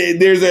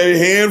 And there's a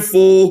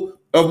handful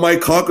of my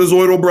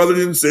caucasoidal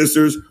brothers and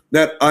sisters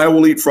that I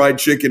will eat fried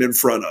chicken in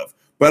front of.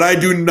 But I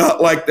do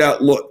not like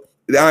that look.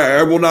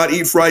 I will not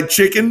eat fried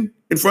chicken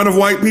in front of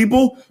white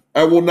people.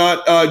 I will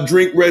not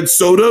drink red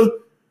soda,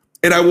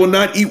 and I will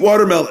not eat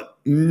watermelon.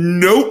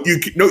 Nope, you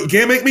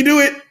can't make me do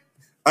it.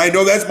 I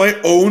know that's my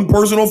own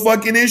personal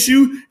fucking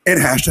issue, and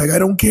hashtag I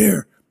don't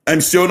care.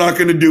 I'm still not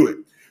going to do it.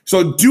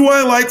 So do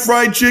I like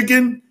fried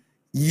chicken?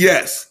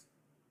 Yes.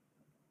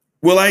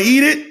 Will I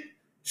eat it?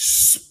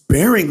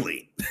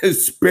 Sparingly.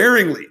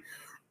 Sparingly.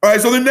 All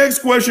right, so the next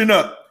question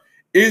up.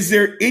 Is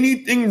there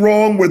anything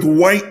wrong with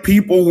white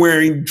people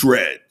wearing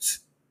dreads?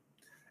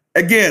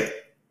 Again,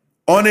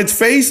 on its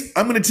face,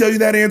 I'm going to tell you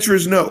that answer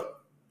is no.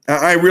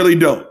 I really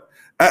don't.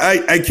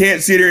 I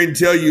can't sit here and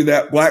tell you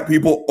that black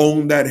people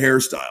own that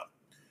hairstyle.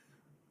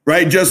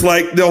 Right? Just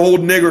like the whole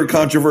nigger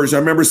controversy. I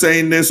remember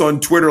saying this on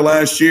Twitter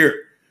last year.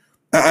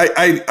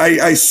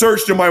 I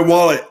searched in my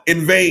wallet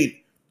in vain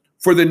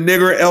for the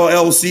nigger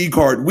LLC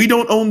card. We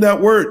don't own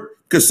that word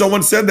because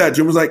someone said that.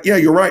 Jim was like, yeah,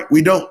 you're right.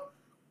 We don't.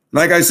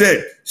 Like I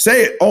said,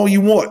 say it all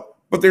you want,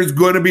 but there's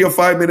going to be a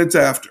 5 minutes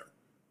after.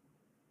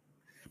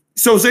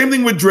 So same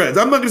thing with dreads.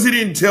 I'm not going to sit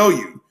here and tell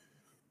you,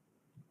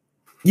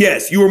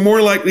 yes, you are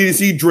more likely to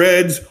see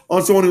dreads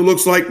on someone who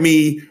looks like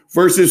me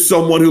versus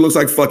someone who looks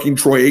like fucking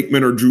Troy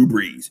Aikman or Drew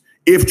Brees.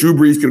 If Drew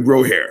Brees could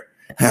grow hair.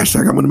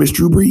 Hashtag I'm going to miss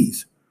Drew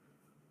Brees.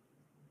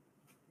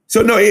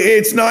 So no,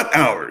 it's not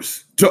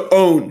ours to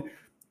own.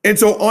 And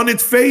so on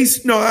its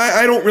face, no,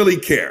 I don't really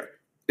care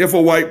if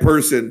a white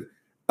person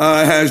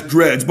has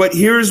dreads. But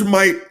here's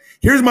my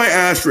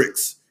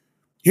asterisk.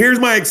 Here's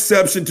my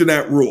exception to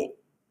that rule.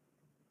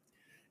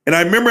 And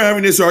I remember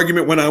having this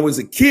argument when I was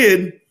a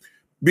kid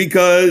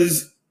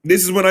because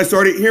this is when I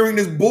started hearing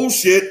this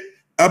bullshit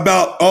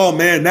about, oh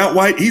man, that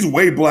white, he's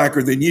way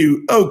blacker than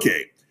you.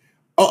 Okay.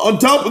 On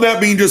top of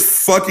that being just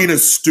fucking a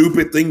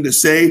stupid thing to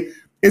say,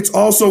 it's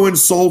also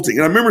insulting.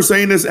 And I remember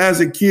saying this as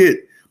a kid.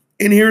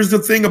 And here's the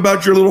thing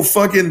about your little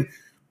fucking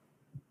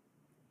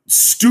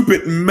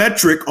stupid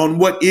metric on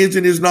what is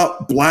and is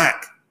not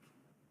black.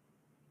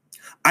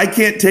 I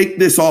can't take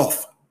this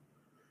off.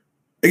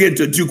 Again,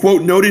 to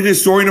quote noted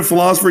historian and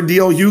philosopher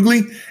D.L.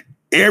 Hughley,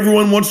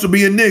 everyone wants to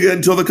be a nigga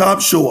until the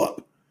cops show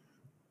up.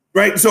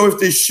 Right? So if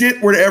this shit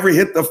were to ever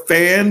hit the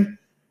fan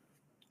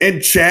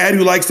and Chad,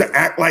 who likes to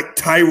act like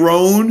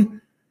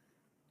Tyrone,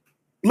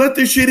 let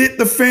this shit hit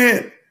the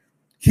fan.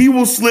 He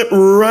will slip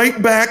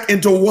right back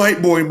into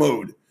white boy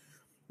mode.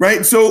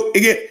 Right? So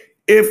again,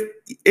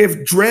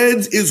 if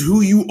dreads is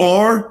who you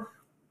are,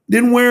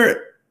 then wear it.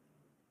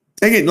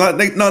 Again,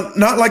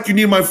 not like you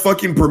need my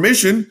fucking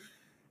permission.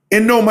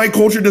 And no, my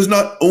culture does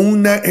not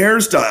own that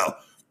hairstyle.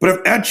 But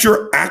if that's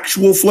your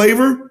actual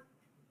flavor,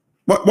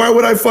 why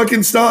would I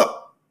fucking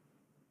stop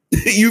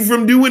you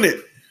from doing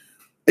it?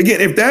 Again,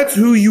 if that's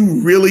who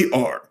you really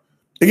are.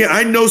 Again,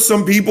 I know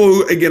some people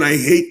who, again, I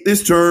hate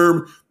this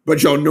term,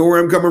 but y'all know where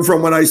I'm coming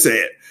from when I say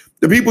it.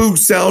 The people who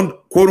sound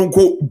quote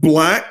unquote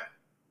black,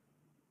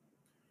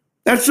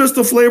 that's just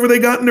the flavor they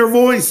got in their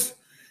voice,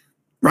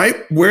 right?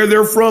 Where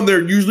they're from,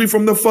 they're usually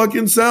from the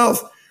fucking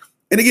South.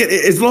 And again,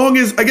 as long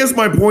as, I guess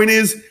my point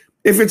is,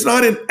 if it's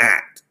not an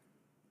act,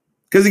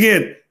 because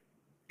again,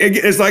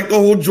 it's like the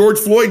whole George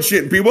Floyd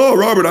shit. And people, oh,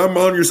 Robert, I'm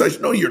on your side.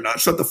 No, you're not.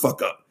 Shut the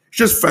fuck up. It's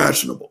just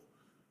fashionable.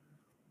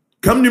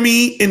 Come to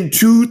me in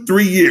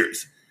 2-3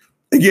 years.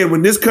 Again,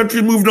 when this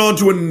country moved on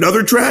to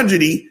another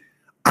tragedy,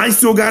 I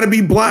still got to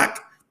be black.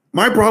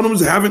 My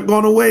problems haven't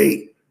gone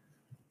away.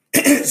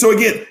 So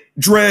again,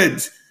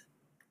 dreads,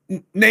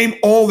 name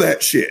all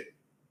that shit.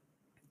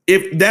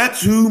 If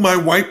that's who my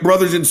white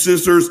brothers and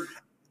sisters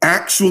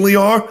actually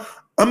are,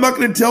 I'm not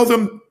going to tell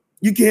them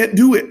you can't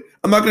do it.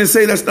 I'm not going to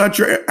say that's not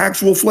your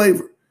actual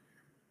flavor.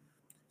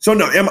 So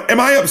no, am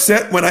I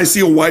upset when I see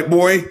a white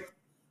boy?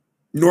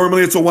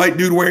 Normally it's a white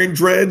dude wearing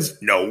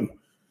dreads. No.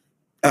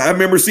 I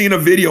remember seeing a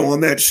video on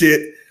that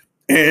shit,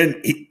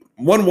 and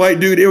one white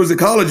dude, it was a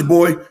college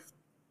boy,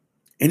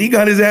 and he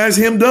got his ass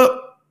hemmed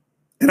up.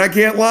 And I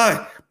can't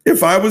lie.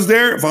 If I was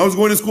there, if I was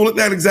going to school at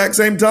that exact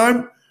same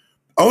time,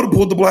 I would have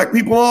pulled the black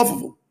people off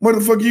of him. What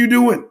the fuck are you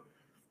doing?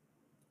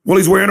 Well,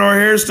 he's wearing our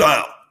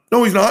hairstyle.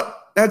 No, he's not.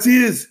 That's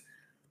his.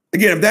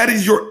 Again, if that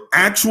is your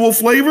actual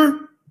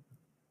flavor,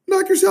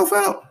 knock yourself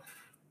out.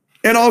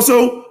 And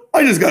also,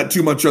 I just got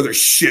too much other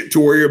shit to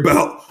worry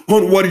about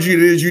on what it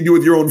is you do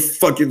with your own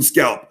fucking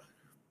scalp.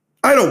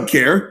 I don't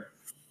care.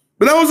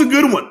 But that was a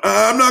good one.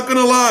 I'm not going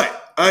to lie.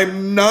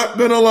 I'm not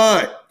going to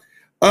lie.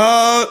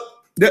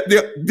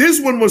 This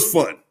one was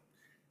fun.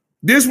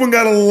 This one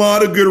got a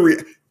lot of good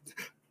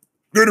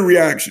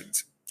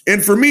reactions.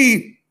 And for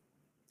me,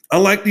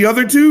 unlike the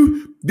other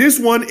two, this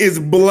one is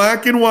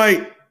black and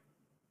white.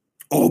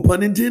 All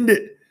pun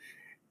intended.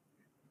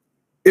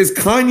 Is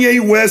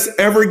Kanye West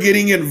ever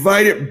getting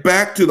invited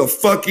back to the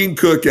fucking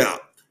cookout?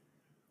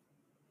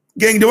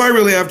 Gang, do I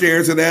really have to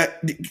answer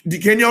that?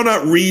 Can y'all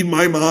not read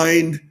my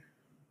mind?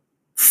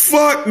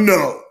 Fuck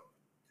no.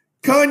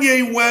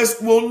 Kanye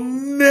West will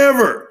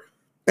never,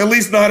 at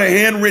least not a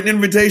handwritten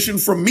invitation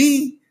from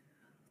me.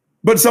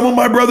 But some of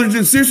my brothers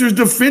and sisters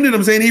defended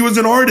him, saying he was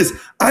an artist.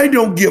 I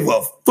don't give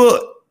a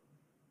fuck.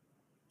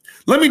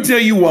 Let me tell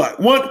you why.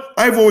 One,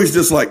 I've always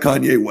disliked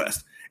Kanye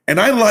West. And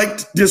I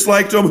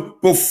disliked him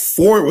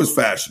before it was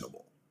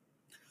fashionable.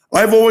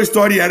 I've always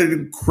thought he had an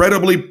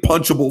incredibly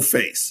punchable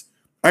face.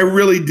 I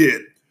really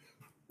did.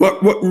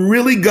 But what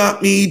really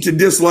got me to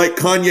dislike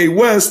Kanye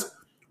West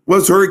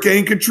was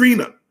Hurricane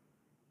Katrina.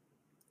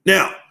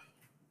 Now,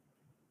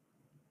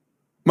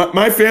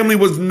 my family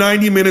was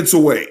 90 minutes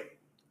away.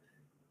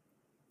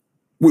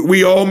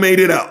 We all made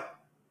it out.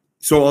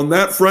 So on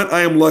that front,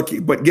 I am lucky.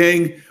 But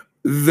gang,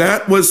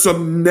 that was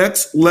some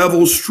next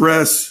level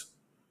stress.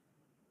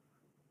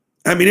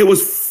 I mean, it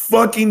was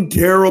fucking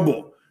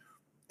terrible.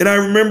 And I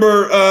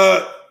remember,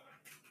 I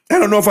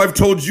don't know if I've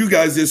told you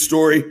guys this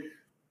story,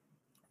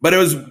 but it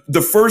was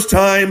the first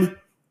time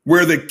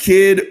where the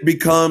kid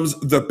becomes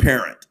the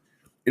parent.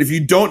 And if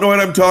you don't know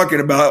what I'm talking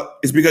about,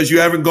 it's because you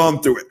haven't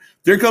gone through it.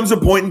 There comes a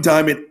point in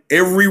time in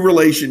every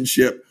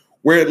relationship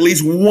where at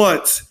least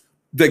once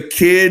the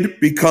kid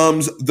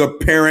becomes the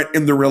parent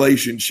in the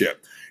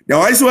relationship.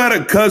 Now, I still had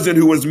a cousin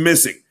who was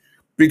missing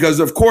because,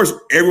 of course,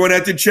 everyone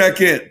had to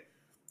check in,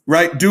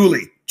 right?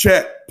 Dooley,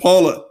 check.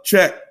 Paula,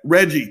 check.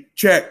 Reggie,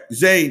 check.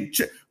 Zane,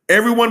 check.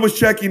 Everyone was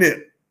checking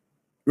in,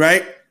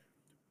 right?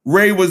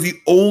 Ray was the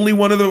only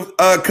one of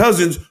the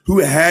cousins who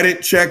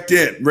hadn't checked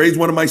in. Ray's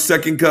one of my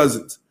second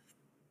cousins.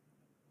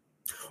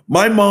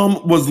 My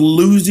mom was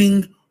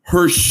losing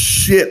her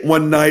shit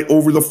one night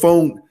over the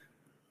phone.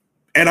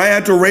 And I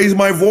had to raise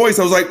my voice.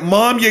 I was like,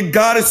 Mom, you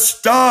gotta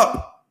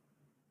stop.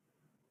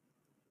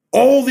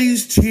 All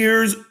these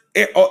tears,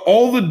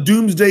 all the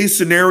doomsday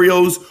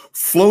scenarios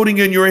floating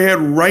in your head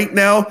right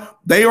now,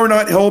 they are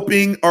not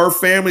helping our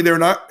family. They're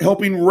not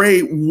helping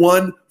Ray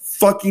one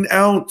fucking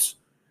ounce.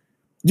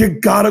 You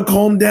gotta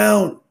calm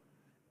down.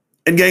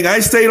 And gang,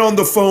 I stayed on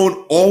the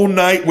phone all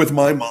night with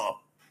my mom.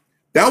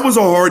 That was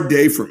a hard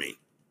day for me.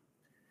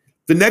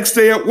 The next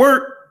day at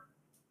work,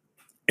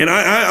 and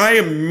I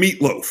am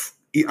meatloaf.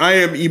 I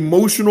am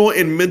emotional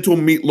and mental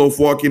meatloaf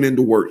walking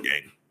into work,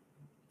 gang.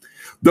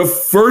 The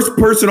first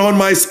person on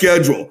my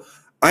schedule,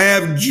 I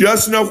have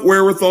just enough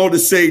wherewithal to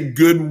say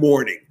good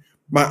morning.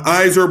 My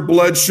eyes are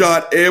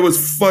bloodshot. It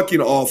was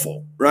fucking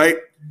awful, right?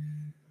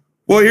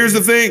 Well, here's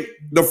the thing.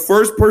 The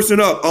first person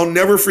up, I'll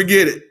never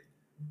forget it.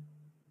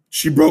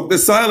 She broke the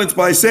silence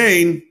by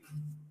saying,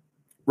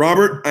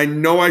 Robert, I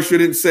know I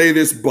shouldn't say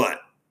this, but.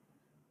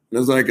 And I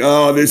was like,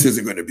 oh, this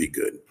isn't going to be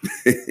good.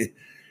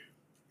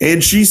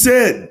 And she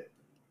said,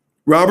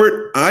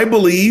 Robert, I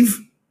believe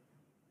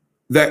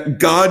that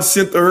God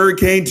sent the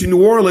hurricane to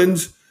New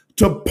Orleans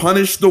to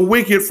punish the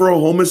wicked for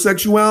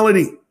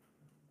homosexuality.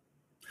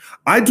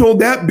 I told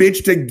that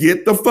bitch to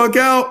get the fuck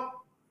out.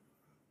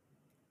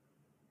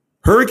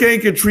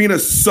 Hurricane Katrina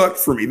sucked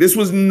for me. This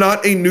was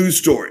not a news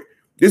story.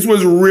 This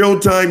was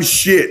real-time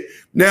shit.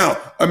 Now,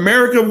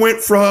 America went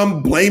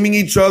from blaming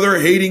each other,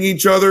 hating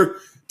each other,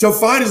 to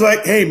find is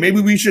like, hey,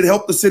 maybe we should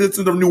help the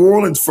citizens of New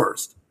Orleans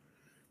first.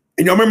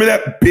 And y'all remember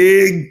that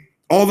big,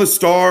 all the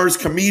stars,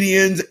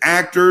 comedians,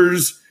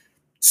 actors,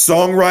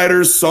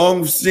 songwriters,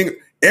 song singers,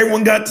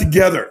 everyone got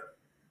together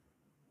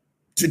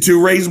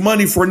to raise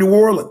money for New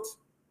Orleans.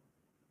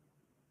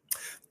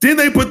 Then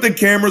they put the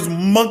cameras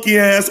monkey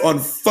ass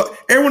on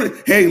everyone.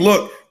 Hey,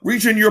 look,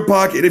 reach in your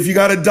pocket. If you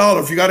got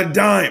 $1, if you got a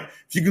dime,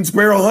 if you can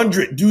spare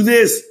 100, do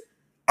this.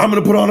 I'm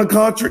going to put on a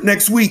concert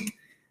next week.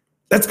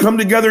 Let's come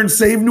together and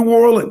save New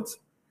Orleans.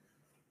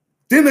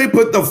 Then they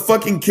put the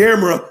fucking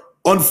camera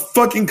on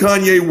fucking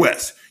Kanye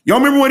West. Y'all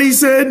remember what he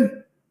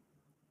said?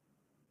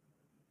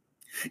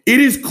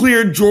 It is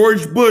clear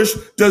George Bush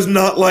does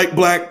not like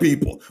black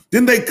people.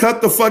 Then they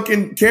cut the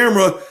fucking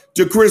camera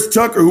to Chris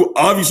Tucker, who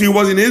obviously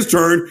wasn't his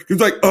turn. He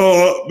was like,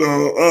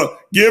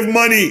 give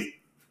money.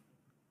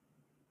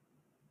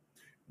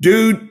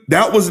 Dude,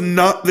 that was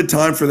not the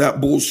time for that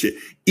bullshit.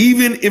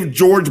 Even if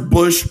George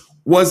Bush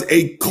was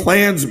a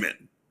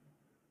Klansman,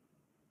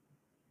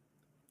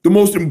 the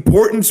most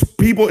important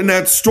people in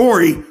that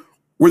story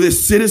were the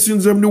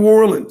citizens of New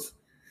Orleans,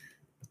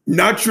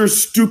 not your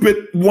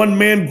stupid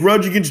one-man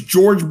grudge against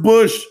George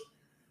Bush.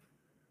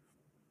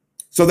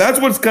 So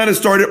that's what's kind of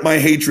started my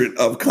hatred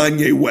of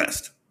Kanye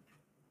West.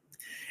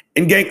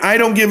 And gang, I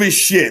don't give a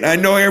shit. I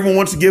know everyone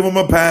wants to give him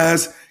a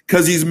pass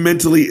because he's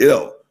mentally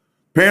ill.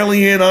 Apparently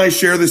he and I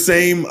share the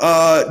same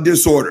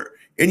disorder.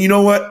 And you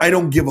know what? I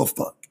don't give a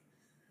fuck.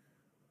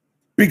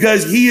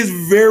 Because he is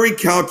very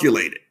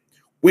calculated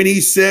when he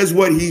says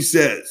what he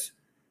says.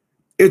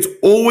 It's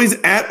always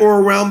at or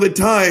around the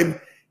time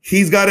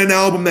he's got an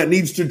album that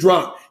needs to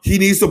drop. He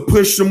needs to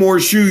push some more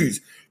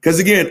shoes. Because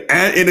again,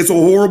 and it's a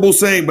horrible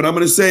saying, but I'm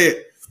going to say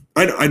it.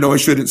 I know I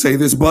shouldn't say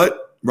this,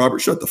 but Robert,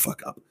 shut the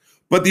fuck up.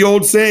 But the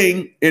old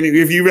saying, and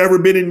if you've ever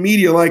been in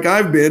media like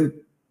I've been,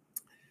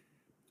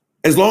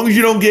 as long as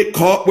you don't get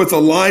caught with a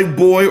live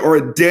boy or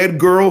a dead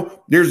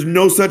girl, there's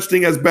no such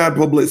thing as bad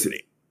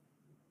publicity.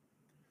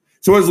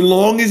 So as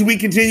long as we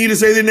continue to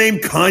say the name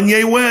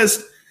Kanye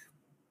West,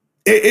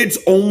 it's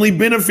only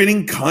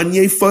benefiting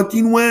Kanye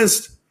fucking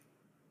West.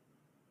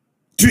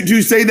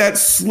 To say that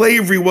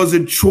slavery was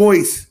a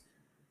choice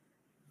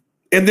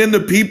And then the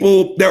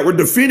people that were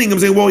defending him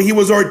saying, well, he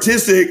was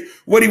artistic.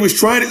 What he was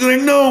trying to do,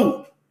 like,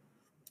 no.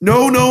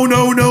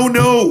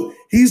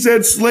 He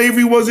said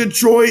slavery was a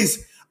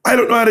choice. I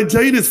don't know how to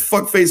tell you this,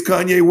 fuckface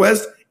Kanye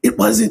West. It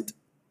wasn't.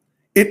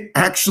 It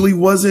actually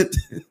wasn't.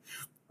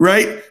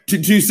 Right?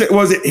 To say,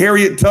 was it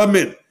Harriet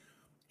Tubman?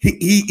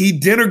 He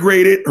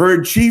denigrated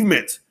her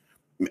achievements,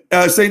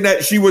 saying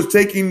that she was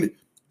taking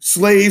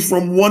slaves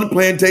from one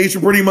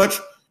plantation pretty much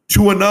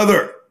to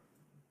another.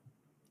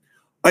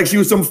 Like she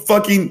was some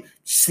fucking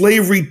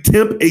slavery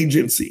temp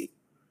agency.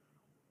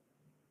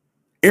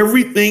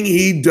 Everything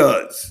he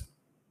does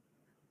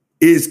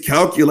is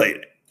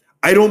calculated.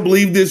 I don't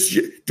believe this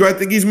shit. Do I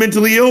think he's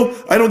mentally ill?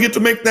 I don't get to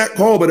make that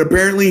call, but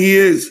apparently he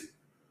is.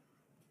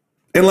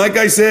 And like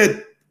I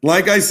said,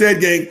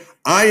 gang,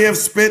 I have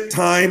spent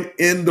time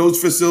in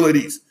those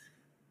facilities.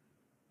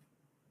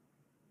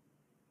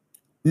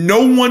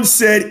 No one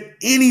said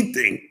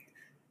anything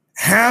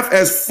half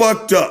as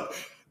fucked up.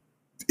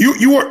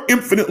 You are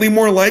infinitely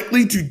more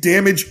likely to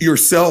damage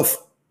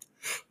yourself.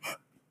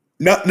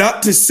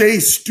 Not to say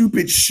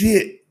stupid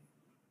shit.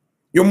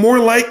 You're more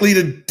likely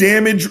to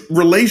damage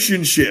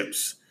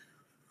relationships.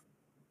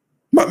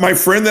 My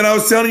friend that I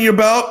was telling you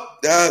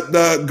about,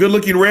 the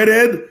good-looking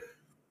redhead,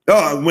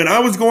 when I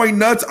was going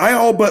nuts, I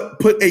all but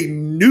put a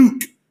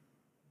nuke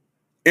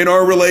in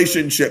our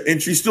relationship,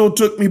 and she still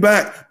took me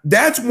back.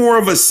 That's more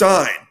of a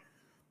sign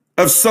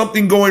of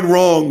something going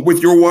wrong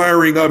with your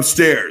wiring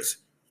upstairs.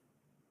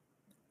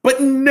 But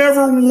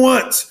never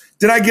once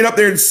did I get up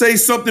there and say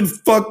something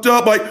fucked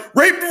up like,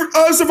 rape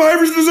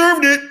survivors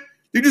deserved it.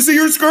 Did you see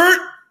your skirt?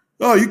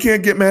 Oh, you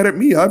can't get mad at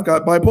me. I've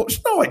got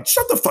bipolar. No,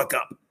 shut the fuck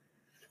up.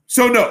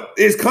 So no,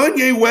 is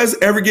Kanye West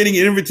ever getting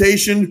an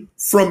invitation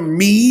from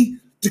me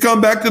to come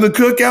back to the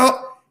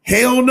cookout?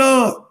 Hell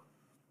no.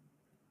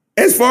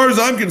 As far as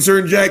I'm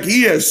concerned, Jack,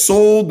 he has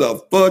sold the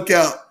fuck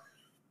out.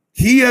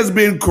 He has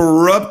been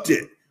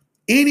corrupted.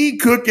 Any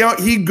cookout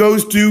he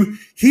goes to,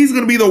 he's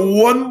going to be the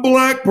one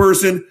black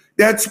person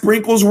that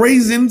sprinkles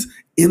raisins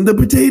in the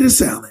potato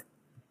salad.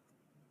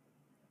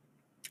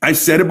 I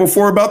said it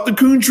before about the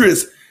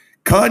Kuntras.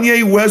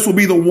 Kanye West will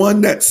be the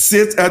one that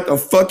sits at the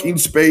fucking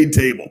spade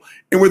table.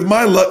 And with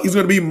my luck, he's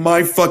going to be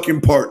my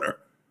fucking partner.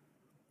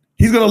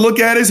 He's going to look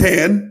at his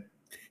hand.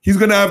 He's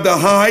going to have the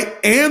high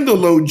and the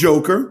low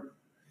joker.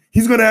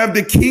 He's going to have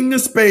the king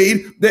of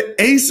spade,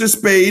 the ace of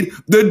spade,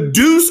 the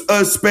deuce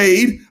of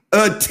spade,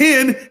 a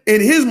 10,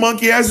 and his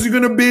monkey ass is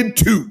going to bid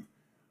 2.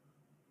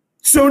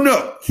 So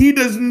no, he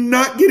does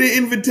not get an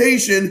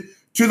invitation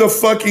to the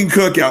fucking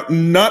cookout.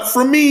 Not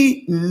from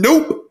me.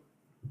 Nope.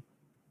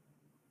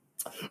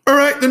 All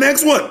right, the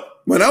next one.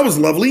 Well, that was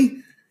lovely.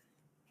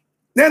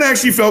 That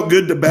actually felt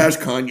good to bash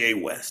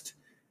Kanye West.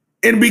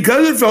 And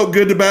because it felt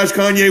good to bash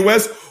Kanye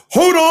West,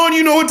 hold on,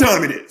 you know what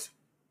time it is.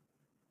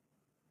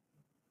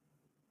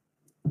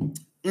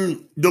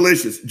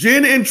 Delicious.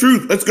 Gin and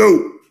truth. Let's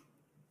go.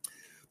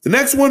 The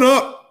next one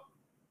up.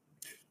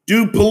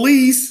 Do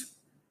police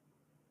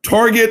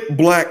target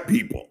black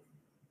people?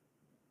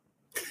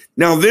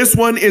 Now, this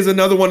one is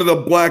another one of the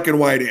black and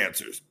white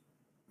answers.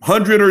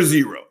 100 or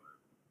 0.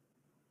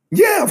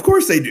 Yeah, of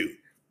course they do.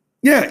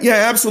 Yeah,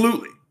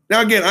 absolutely.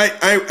 Now, again,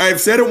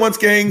 I've said it once,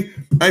 gang.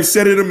 I've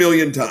said it a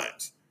million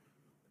times.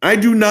 I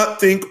do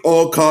not think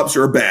all cops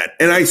are bad,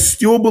 and I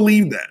still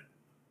believe that.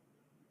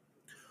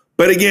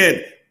 But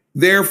again,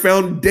 their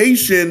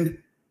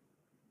foundation,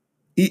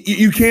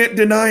 you can't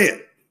deny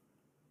it.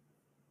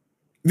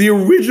 The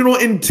original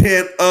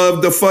intent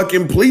of the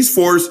fucking police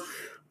force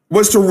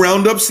was to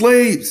round up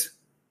slaves.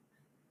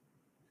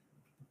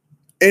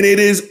 And it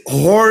is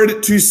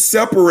hard to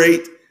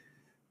separate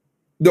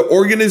the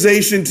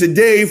organization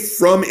today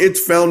from its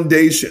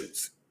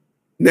foundations.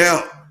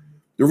 Now,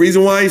 the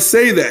reason why I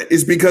say that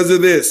is because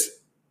of this.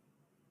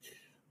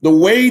 The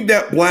way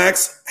that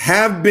blacks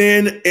have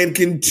been and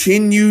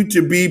continue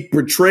to be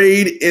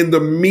portrayed in the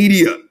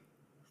media,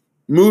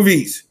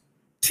 movies,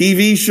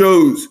 TV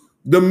shows,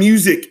 the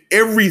music,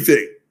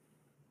 everything.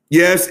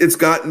 Yes, it's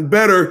gotten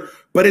better,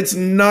 but it's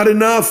not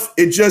enough.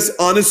 It just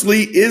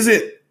honestly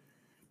isn't.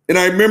 And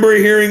I remember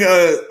hearing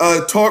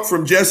a talk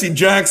from Jesse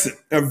Jackson,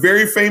 a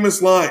very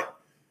famous line.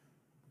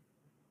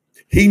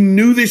 He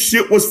knew this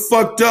shit was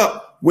fucked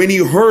up when he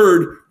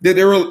heard that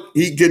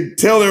he could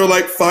tell there were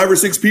like 5 or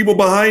 6 people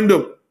behind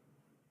him.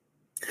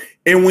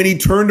 And when he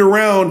turned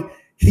around,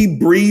 he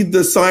breathed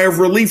a sigh of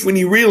relief when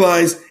he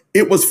realized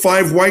it was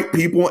 5 white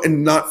people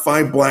and not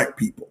 5 black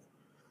people.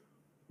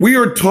 We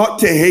are taught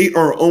to hate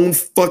our own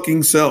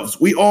fucking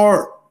selves. We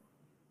are.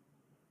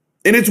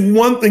 And it's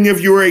one thing if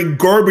you're a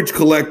garbage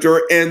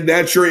collector and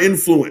that's your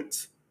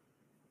influence.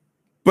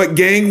 But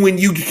gang, when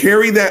you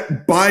carry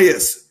that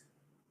bias,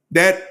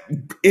 that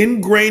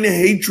ingrained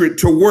hatred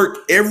to work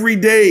every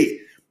day,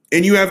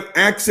 and you have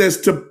access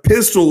to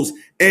pistols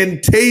and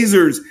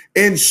tasers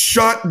and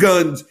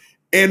shotguns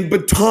and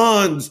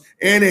batons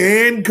and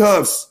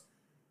handcuffs,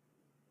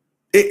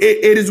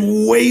 it is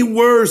way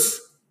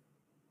worse.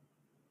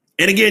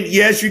 And again,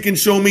 yes, you can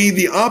show me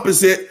the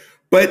opposite,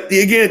 but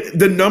again,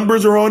 the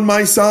numbers are on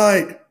my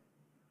side.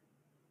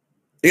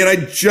 And I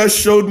just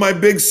showed my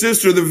big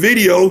sister the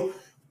video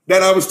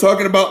that I was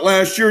talking about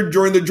last year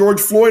during the George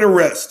Floyd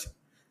arrest.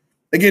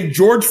 Again,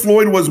 George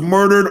Floyd was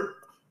murdered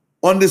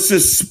on the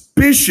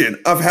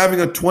suspicion of having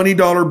a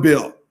 $20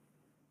 bill.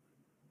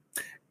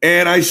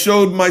 And I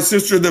showed my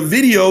sister the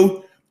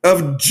video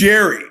of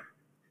Jerry.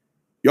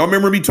 Y'all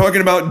remember me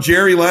talking about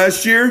Jerry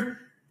last year?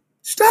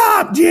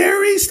 Stop,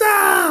 Jerry,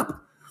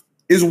 stop.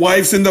 His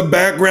wife's in the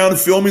background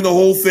filming the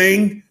whole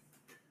thing.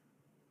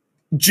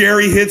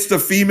 Jerry hits the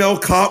female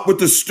cop with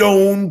the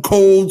stone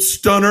cold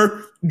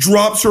stunner,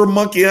 drops her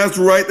monkey ass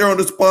right there on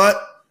the spot,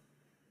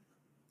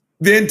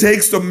 then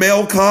takes the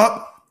male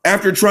cop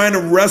after trying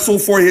to wrestle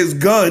for his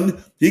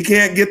gun. He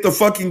can't get the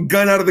fucking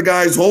gun out of the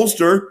guy's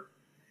holster.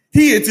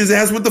 He hits his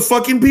ass with the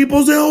fucking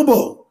people's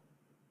elbow.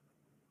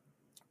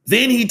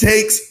 Then he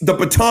takes the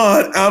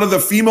baton out of the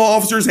female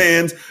officer's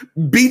hands,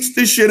 beats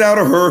the shit out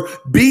of her,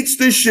 beats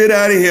the shit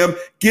out of him,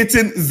 gets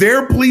in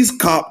their police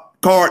cop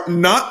car,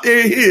 not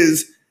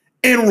his,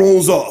 and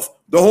rolls off.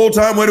 The whole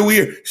time, what do we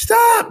hear?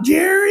 Stop,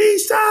 Jerry,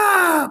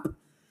 stop.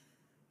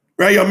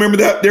 Right, y'all remember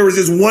that? There was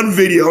this one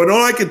video, and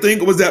all I could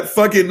think was that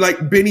fucking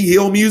like Benny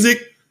Hill music.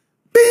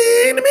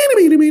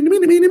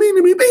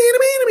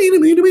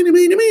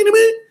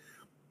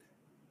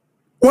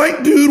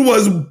 White dude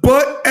was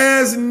butt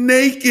ass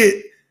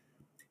naked.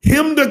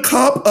 Him the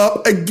cop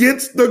up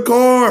against the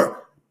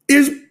car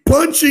is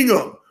punching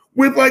him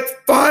with like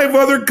 5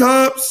 other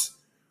cops.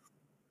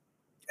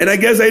 And I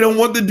guess they don't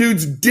want the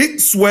dude's dick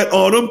sweat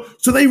on him,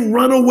 so they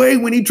run away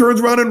when he turns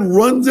around and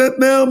runs at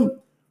them.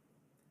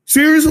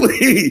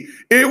 Seriously,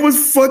 it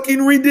was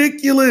fucking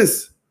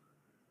ridiculous.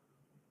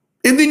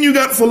 And then you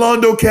got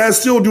Philando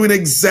Castile doing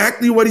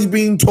exactly what he's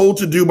being told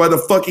to do by the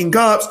fucking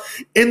cops,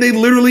 and they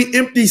literally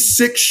empty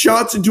 6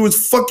 shots into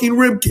his fucking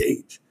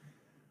ribcage.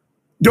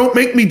 Don't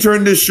make me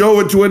turn this show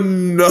into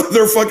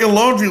another fucking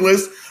laundry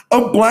list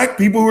of black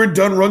people who are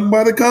done wrong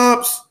by the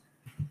cops.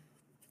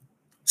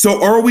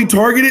 So are we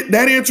targeted?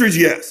 That answer is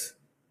yes.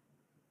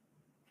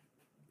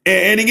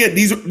 And again,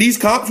 these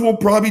cops will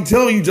probably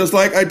tell you, just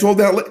like I told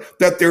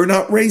that they're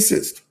not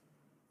racist.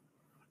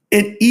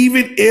 And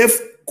even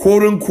if,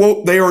 quote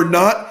unquote, they are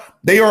not,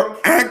 they are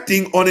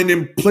acting on an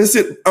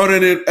implicit,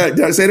 did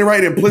I say that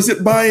right?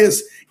 Implicit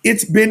bias.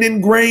 It's been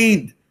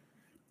ingrained.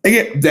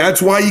 Again,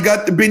 that's why you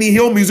got the Benny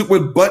Hill music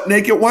with butt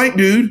naked white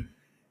dude,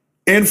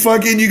 and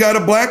fucking you got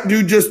a black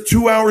dude just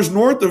 2 hours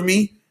north of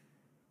me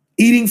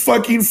eating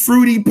fucking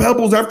Fruity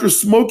Pebbles after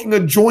smoking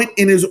a joint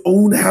in his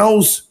own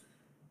house.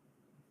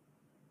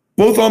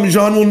 Both of them,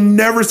 John, will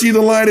never see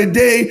the light of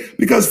day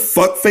because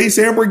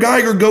fuckface Amber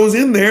Geiger goes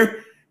in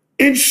there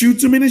and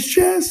shoots him in his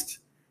chest.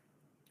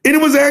 And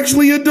it was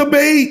actually a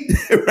debate,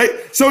 right?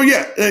 So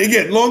yeah,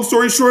 again, long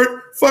story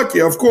short, fuck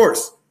yeah, of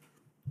course.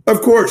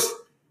 Of course.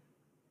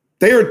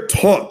 They are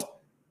taught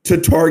to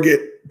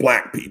target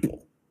black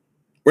people,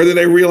 whether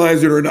they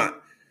realize it or not.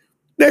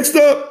 Next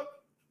up,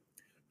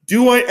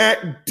 do I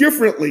act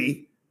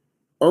differently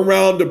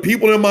around the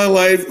people in my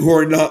life who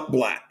are not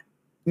black?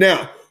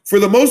 Now, for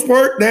the most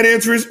part, that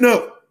answer is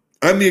no.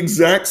 I'm the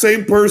exact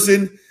same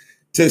person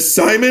to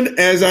Simon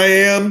as I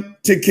am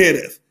to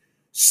Kenneth.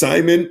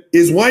 Simon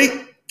is white,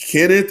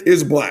 Kenneth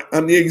is black.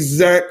 I'm the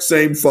exact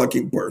same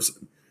fucking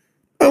person.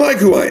 I like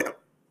who I am.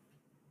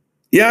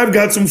 Yeah, I've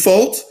got some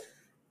faults.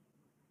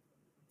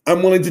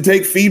 I'm willing to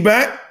take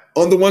feedback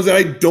on the ones that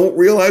I don't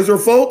realize are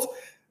faults.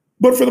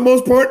 But for the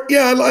most part,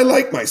 yeah, I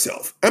like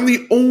myself. I'm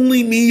the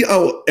only me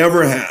I'll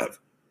ever have.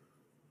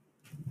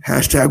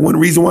 Hashtag one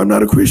reason why I'm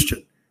not a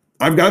Christian.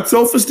 I've got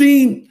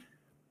self-esteem.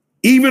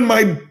 Even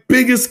my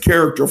biggest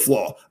character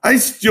flaw, I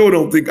still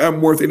don't think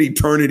I'm worth an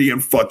eternity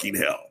in fucking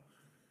hell.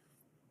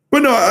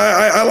 But no,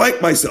 I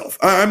like myself.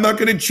 I'm not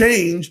going to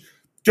change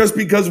just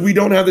because we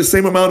don't have the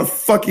same amount of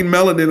fucking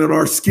melanin in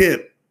our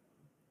skin.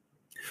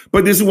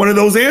 But this is one of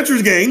those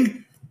answers,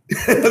 gang,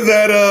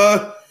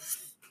 that,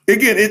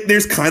 again,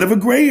 there's kind of a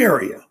gray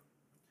area.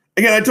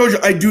 Again, I told you,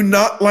 I do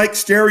not like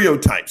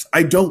stereotypes.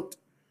 I don't.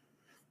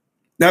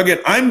 Now, again,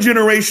 I'm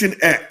Generation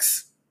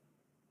X.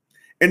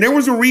 And there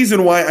was a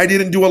reason why I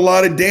didn't do a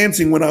lot of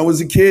dancing when I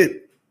was a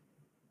kid.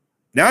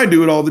 Now I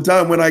do it all the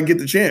time when I get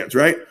the chance,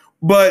 right?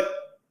 But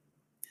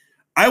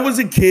I was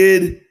a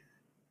kid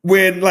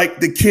when like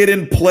the Kid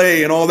and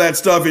Play and all that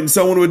stuff, and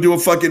someone would do a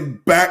fucking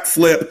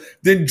backflip,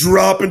 then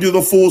drop into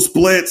the full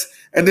splits,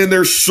 and then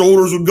their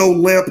shoulders would go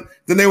limp.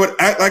 Then they would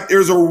act like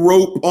there's a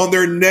rope on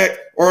their neck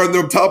or on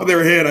the top of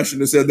their head. I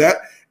shouldn't have said that.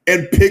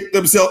 And pick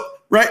themselves,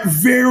 right?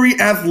 Very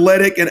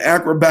athletic and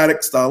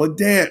acrobatic style of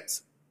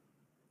dance.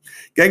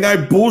 Gang, I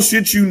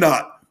bullshit you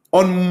not.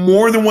 On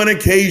more than one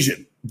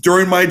occasion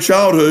during my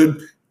childhood,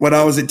 when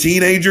I was a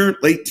teenager,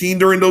 late teen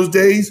during those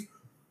days,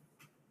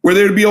 where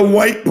there'd be a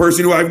white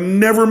person who I've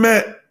never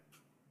met.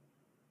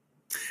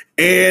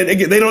 And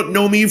again, they don't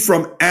know me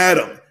from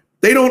Adam.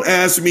 They don't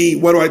ask me,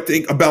 what do I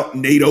think about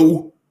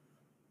NATO?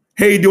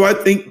 Hey, do I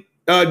think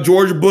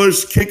George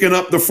Bush kicking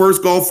up the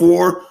first Gulf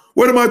War?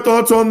 What are my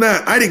thoughts on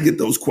that? I didn't get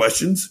those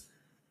questions.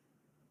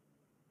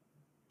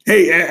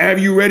 Hey, have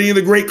you read any of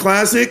the great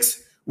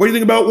classics? What do you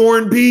think about War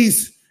and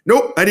Peace?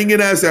 Nope, I didn't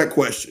get asked that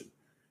question.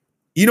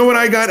 You know what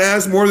I got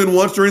asked more than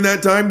once during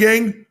that time,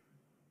 gang?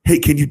 Hey,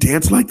 can you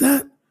dance like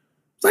that?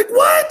 It's like,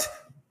 what?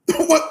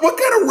 What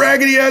kind of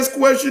raggedy ass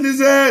question is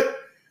that?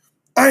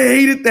 I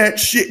hated that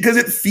shit because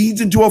it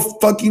feeds into a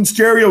fucking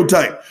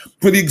stereotype.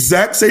 For the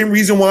exact same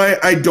reason why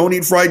I don't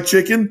eat fried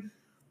chicken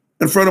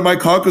in front of my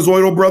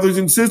Caucasoidal brothers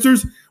and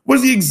sisters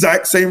was the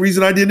exact same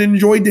reason I didn't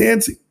enjoy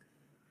dancing.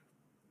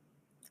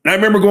 And I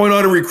remember going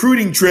on a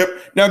recruiting trip.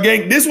 Now,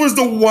 gang, this was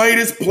the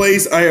whitest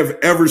place I have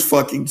ever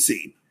fucking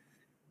seen.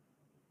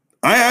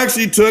 I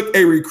actually took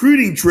a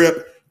recruiting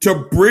trip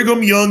to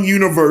Brigham Young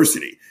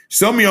University.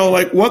 Some of y'all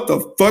like, what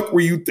the fuck were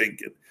you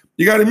thinking?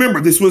 You got to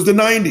remember, this was the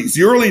 90s,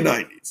 the early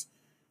 90s.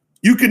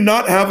 You could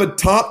not have a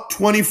top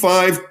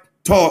 25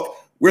 talk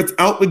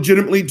without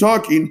legitimately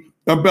talking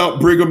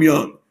about Brigham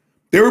Young.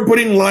 They were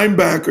putting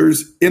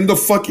linebackers in the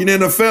fucking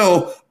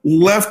NFL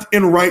left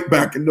and right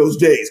back in those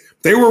days.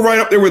 They were right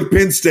up there with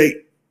Penn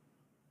State.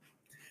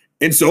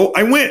 And so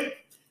I went,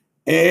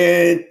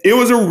 and it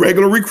was a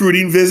regular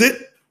recruiting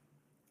visit.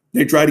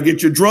 They tried to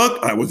get you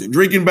drunk. I wasn't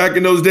drinking back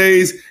in those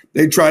days.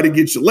 They tried to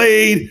get you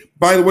laid.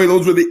 By the way,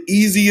 those were the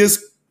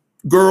easiest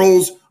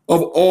girls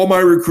of all my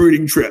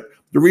recruiting trip.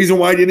 The reason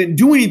why I didn't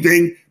do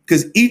anything,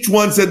 because each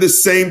one said the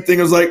same thing.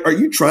 I was like, are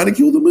you trying to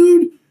kill the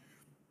mood?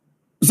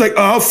 It's like,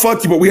 oh,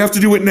 fuck you, but we have to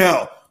do it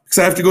now because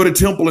I have to go to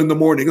Temple in the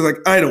morning. It's like,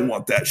 I don't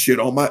want that shit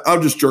on my, I'll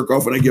just jerk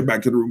off when I get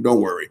back to the room. Don't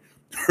worry.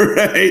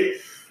 Right?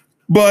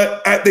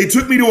 But they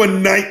took me to a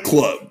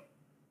nightclub.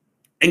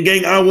 And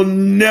gang, I will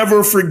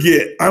never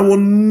forget. I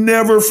walk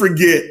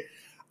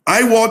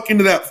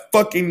into that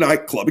fucking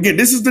nightclub. Again,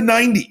 this is the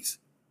 90s.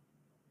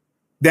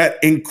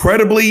 That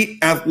incredibly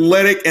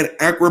athletic and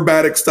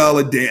acrobatic style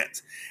of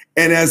dance.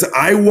 And as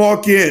I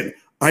walk in,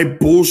 I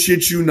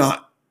bullshit you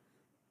not.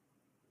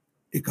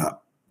 It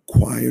got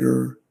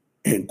quieter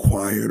and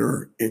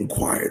quieter and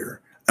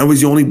quieter. I was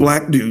the only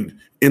black dude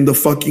in the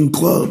fucking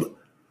club.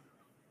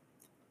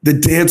 The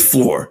dance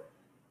floor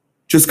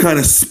just kind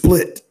of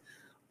split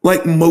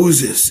like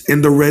Moses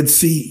in the Red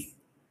Sea.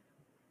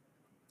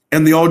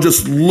 And they all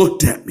just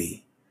looked at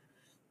me,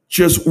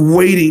 just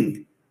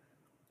waiting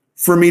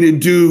for me to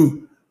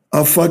do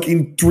a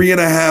fucking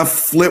 3.5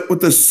 flip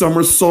with a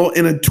somersault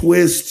and a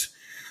twist,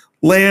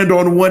 land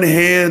on one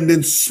hand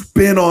and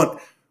spin on.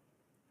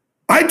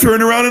 I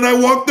turned around and I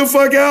walked the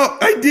fuck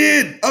out. I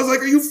did. I was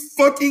like, are you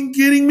fucking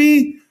kidding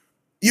me?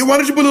 Why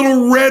don't you put a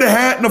little red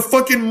hat and a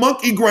fucking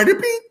monkey grinder?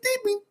 Fuck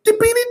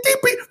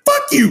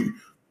you.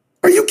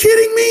 Are you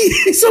kidding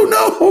me? So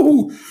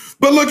no.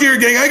 But look here,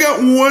 gang, I got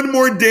one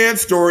more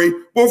dance story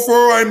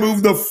before I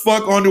move the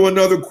fuck onto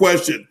another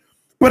question.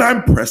 But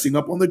I'm pressing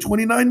up on the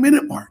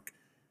 29-minute mark.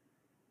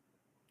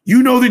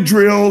 You know the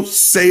drill.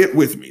 Say it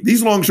with me.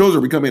 These long shows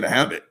are becoming a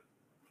habit.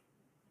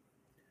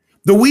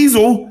 The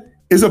weasel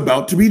is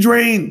about to be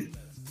drained.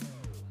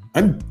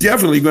 I'm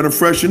definitely going to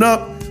freshen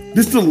up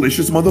this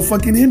delicious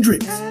motherfucking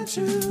Hendrix.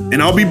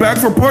 And I'll be back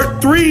for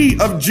part 3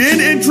 of Gin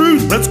and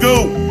Truth. Let's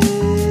go.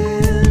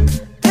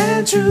 Gin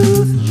and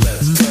Truth.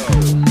 Let's go.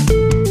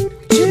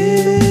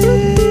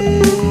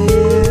 Gin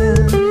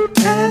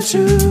and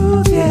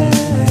Truth,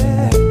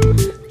 yeah.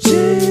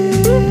 Gin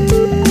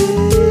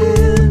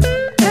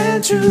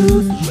and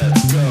Truth.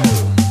 Let's go.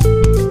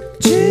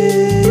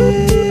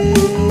 Gin.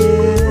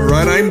 All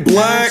right, I'm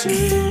black.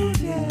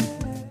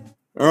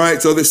 All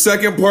right, so the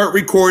second part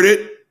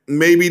recorded.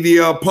 Maybe the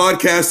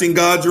podcasting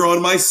gods are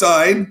on my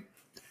side.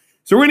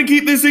 So we're going to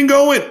keep this thing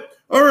going.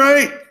 All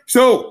right,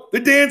 so the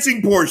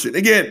dancing portion.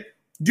 Again,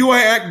 do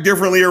I act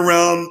differently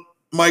around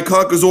my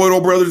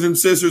Caucasoidal brothers and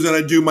sisters than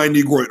I do my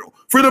Negroidal?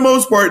 For the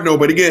most part, no.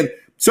 But again,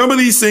 some of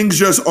these things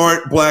just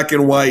aren't black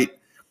and white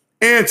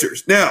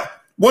answers. Now,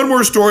 one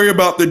more story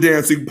about the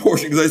dancing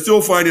portion because I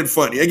still find it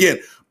funny. Again,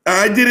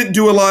 I didn't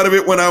do a lot of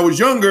it when I was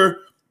younger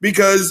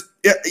because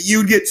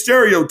you'd get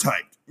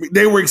stereotyped.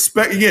 They were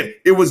expecting, again,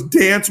 it was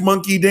dance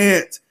monkey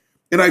dance,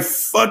 and I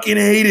fucking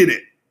hated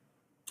it.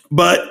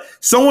 But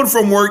someone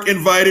from work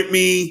invited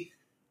me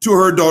to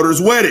her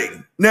daughter's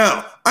wedding.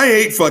 Now, I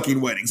hate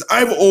fucking weddings.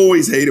 I've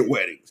always hated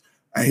weddings.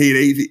 I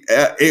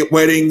hate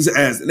weddings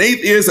as an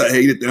atheist. I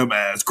hated them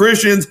as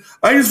Christians.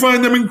 I just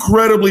find them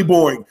incredibly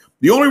boring.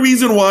 The only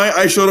reason why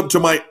I showed up to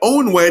my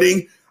own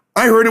wedding,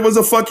 I heard it was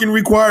a fucking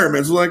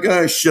requirement. So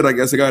like, shit, I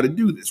guess I got to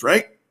do this,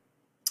 right?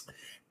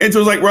 And so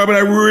it's like, Robert, I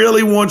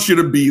really want you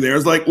to be there.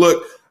 It's like,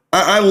 look,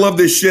 I love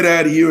this shit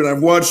out of you, and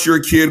I've watched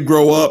your kid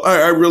grow up.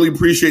 I really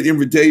appreciate the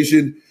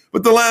invitation.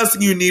 But the last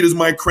thing you need is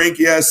my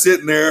cranky ass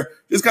sitting there,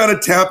 just kind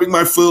of tapping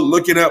my foot,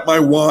 looking at my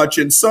watch,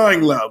 and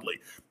sighing loudly.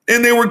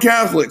 And they were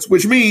Catholics,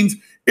 which means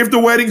if the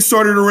wedding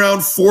started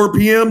around 4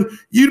 p.m.,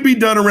 you'd be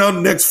done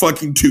around next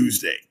fucking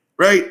Tuesday,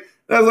 right?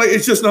 And I was like,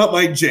 it's just not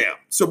my jam.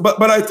 So,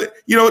 but I think,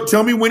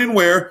 tell me when and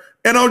where,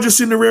 and I'll just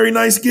send a very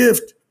nice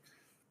gift,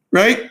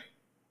 right?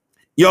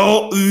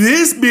 Y'all,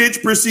 this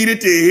bitch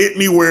proceeded to hit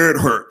me where it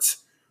hurts.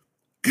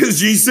 Because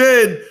she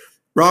said,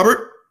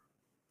 Robert,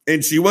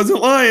 and she wasn't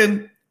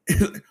lying,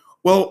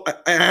 well,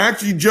 I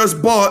actually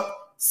just bought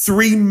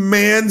 3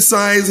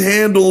 man-size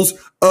handles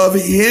of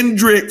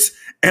Hendrix,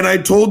 and I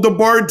told the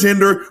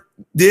bartender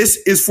This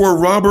is for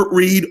Robert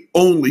Reed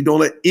only. Don't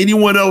let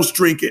anyone else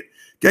drink it.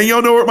 Can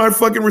y'all know what my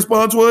fucking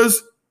response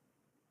was?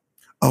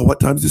 Oh, what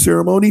time's the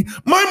ceremony?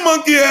 My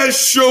monkey ass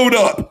showed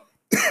up.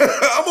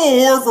 I'm a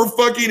whore for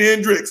fucking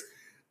Hendrix.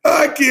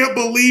 I can't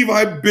believe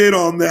I bid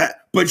on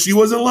that. But she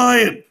wasn't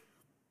lying.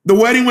 The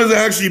wedding was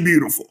actually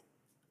beautiful.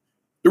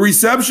 The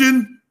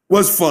reception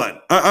was fun.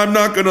 I'm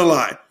not going to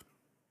lie.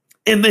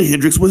 And the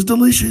Hendrix was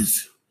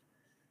delicious.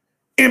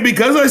 And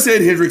because I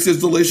said Hendrix is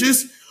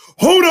delicious,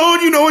 hold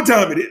on, you know what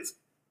time it is.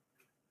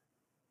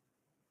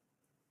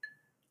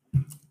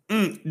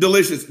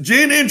 Delicious.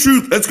 Gin and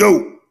Truth, let's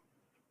go.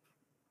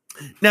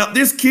 Now,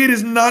 this kid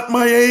is not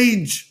my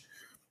age.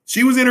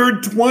 She was in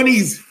her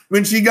 20s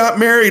when she got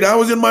married. I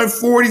was in my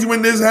 40s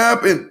when this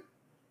happened.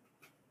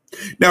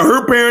 Now,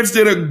 her parents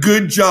did a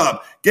good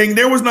job. Gang,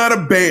 there was not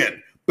a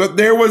band, but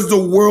there was the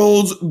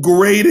world's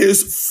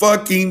greatest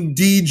fucking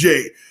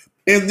DJ.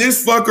 And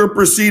this fucker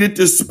proceeded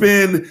to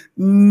spin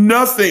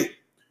nothing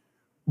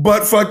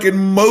but fucking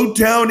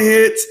Motown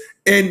hits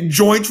and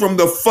joints from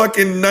the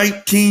fucking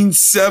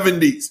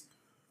 1970s.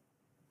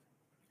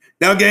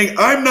 Now, gang,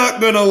 I'm not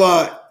gonna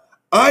lie.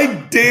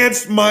 I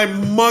danced my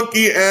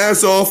monkey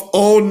ass off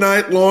all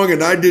night long,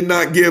 and I did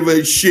not give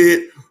a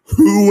shit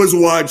who was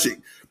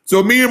watching.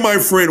 So me and my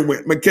friend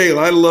went,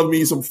 Michaela. I love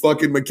me some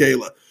fucking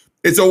Michaela.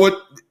 And so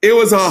it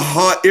was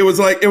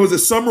a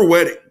summer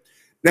wedding.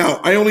 Now,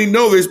 I only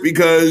know this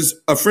because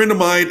a friend of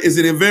mine is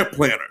an event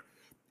planner.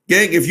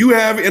 Gang, if you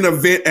have an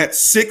event at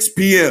 6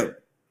 p.m.,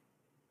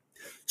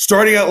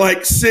 starting at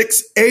like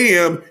 6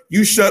 a.m.,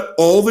 you shut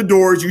all the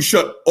doors, you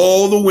shut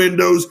all the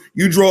windows,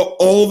 you draw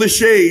all the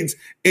shades,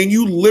 and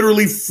you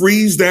literally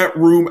freeze that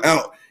room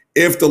out.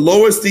 If the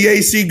lowest the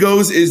AC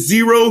goes is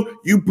 0,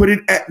 you put it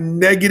at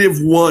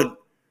 -1.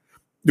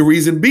 The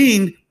reason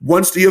being,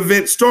 once the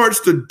event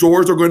starts, the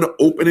doors are going to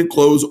open and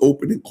close,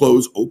 open and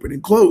close, open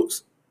and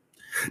close.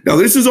 Now,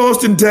 this is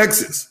Austin,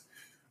 Texas.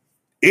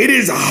 It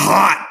is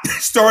hot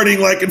starting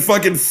like in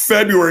fucking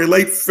February,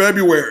 late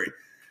February.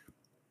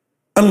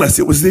 Unless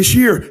it was this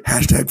year.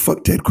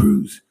 #fuck Ted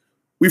Cruz.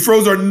 We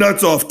froze our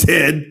nuts off,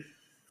 Ted.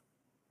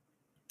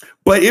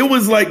 But it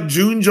was like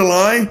June,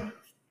 July.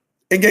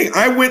 And gang,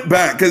 I went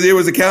back because it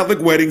was a Catholic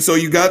wedding. So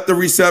you got the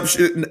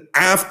reception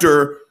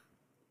after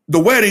the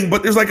wedding,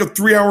 but there's like a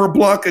 3-hour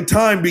block of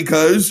time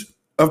because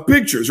of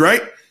pictures,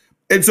 right?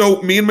 And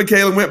so me and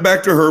Michaela went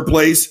back to her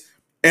place,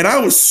 and I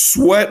was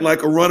sweating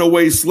like a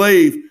runaway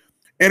slave.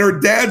 And her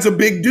dad's a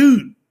big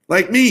dude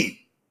like me.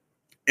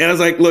 And I was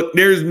like, look,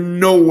 there's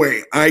no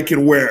way I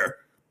can wear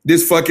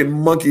this fucking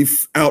monkey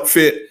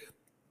outfit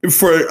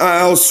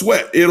I'll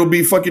sweat. It'll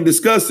be fucking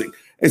disgusting.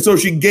 And so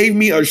she gave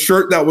me a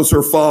shirt that was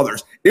her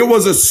father's. It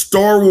was a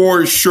Star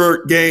Wars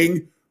shirt,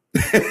 gang.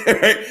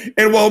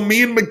 And while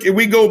me and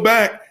we go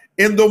back,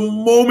 and the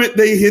moment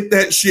they hit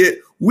that shit,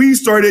 we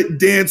started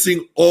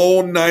dancing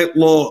all night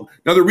long.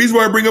 Now, the reason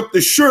why I bring up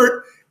the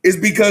shirt is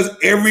because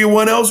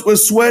everyone else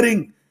was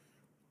sweating.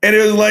 And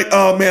it was like,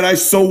 oh man, I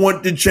so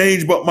want to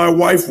change, but my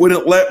wife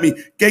wouldn't let me.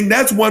 Gang,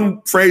 that's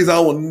one phrase I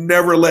will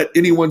never let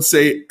anyone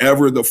say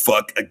ever the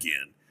fuck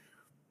again.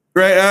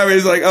 Right? I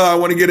was like, oh, I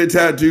want to get a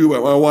tattoo,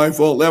 but my wife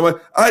won't let me.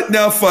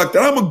 Now fuck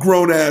that. I'm a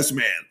grown ass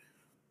man.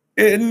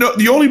 And no,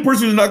 the only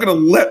person who's not going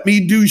to let me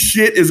do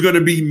shit is going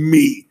to be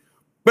me.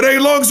 But hey,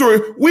 long story,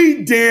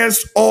 we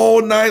danced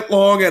all night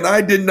long, and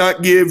I did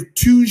not give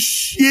 2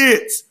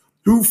 shits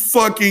who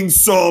fucking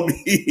saw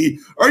me.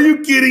 Are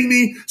you kidding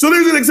me? So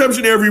there's an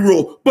exception to every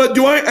rule. But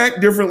do I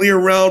act differently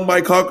around my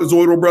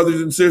Caucasoidal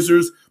brothers and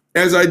sisters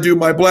as I do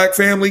my black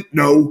family?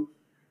 No.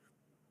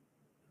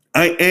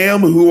 I am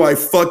who I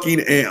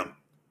fucking am.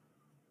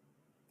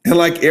 And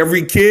like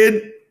every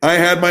kid, I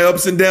had my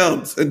ups and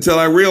downs until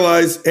I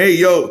realized, hey,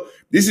 yo,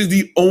 this is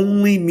the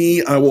only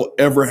me I will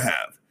ever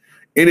have.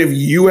 And if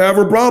you have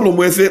a problem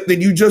with it, then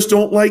you just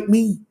don't like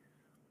me.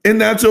 And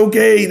that's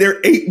okay. There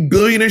are 8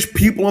 billion-ish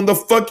people on the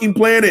fucking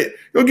planet.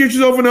 Go get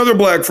yourself another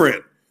black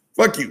friend.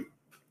 Fuck you.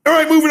 All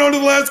right, moving on to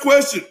the last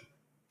question.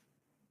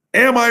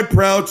 Am I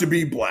proud to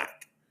be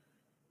black?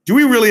 Do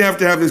we really have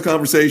to have this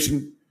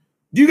conversation?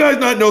 Do you guys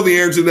not know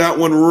the answer to that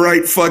one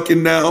right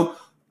fucking now?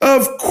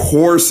 Of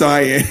course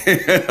I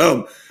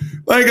am.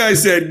 Like I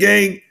said,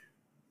 gang,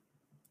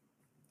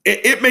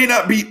 it may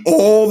not be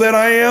all that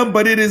I am,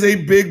 but it is a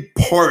big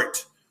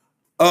part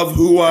of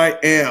who I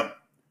am.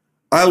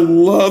 I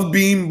love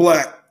being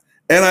black,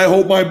 and I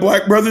hope my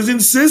black brothers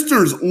and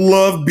sisters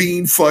love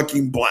being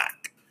fucking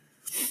black.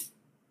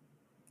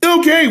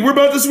 Okay, we're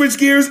about to switch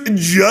gears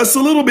just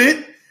a little bit,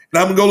 and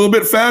I'm going to go a little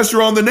bit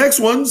faster on the next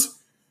ones,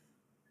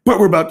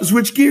 but we're about to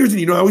switch gears, and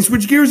you know how we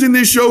switch gears in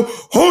this show.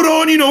 Hold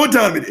on, you know what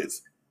time it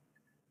is.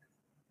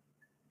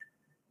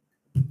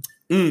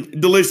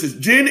 Delicious.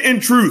 Gin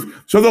and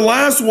Truth. So the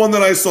last one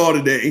that I saw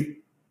today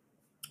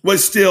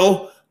was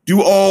still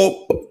Do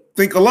All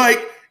Think Alike?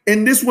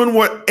 And this one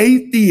were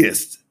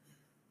atheists.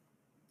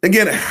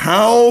 Again,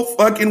 how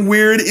fucking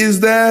weird is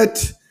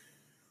that?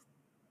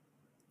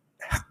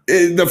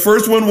 The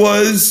first one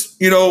was,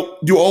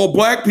 do all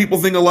black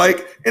people think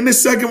alike? And the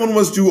second one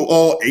was, do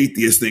all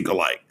atheists think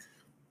alike?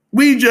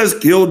 We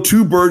just killed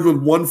two birds with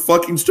one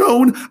fucking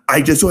stone.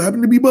 I just so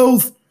happen to be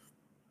both.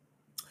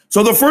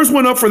 So the first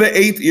one up for the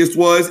atheist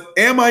was,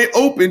 am I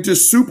open to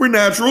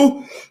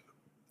supernatural,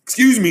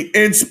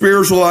 and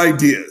spiritual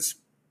ideas?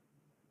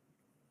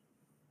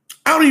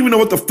 I don't even know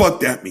what the fuck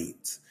that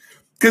means.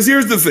 Because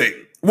here's the thing.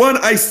 One,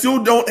 I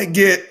still don't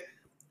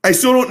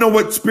know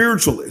what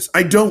spiritual is.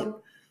 I don't.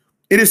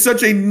 It is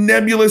such a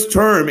nebulous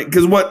term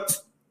because what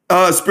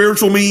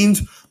spiritual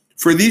means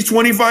for these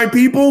 25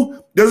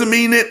 people doesn't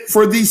mean it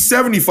for these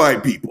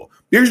 75 people.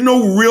 There's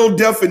no real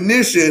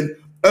definition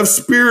of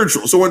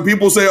spiritual. So when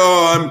people say,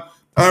 oh,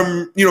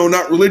 I'm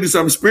not religious,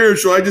 I'm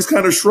spiritual, I just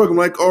kind of shrug. I'm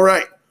like, all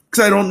right,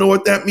 because I don't know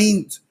what that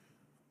means.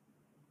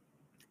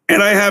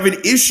 And I have an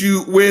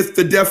issue with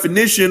the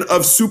definition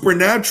of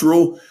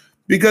supernatural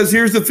because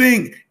here's the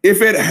thing.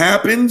 If it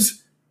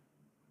happens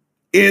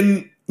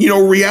in,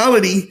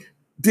 reality,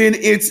 then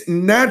it's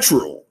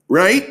natural,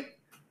 right?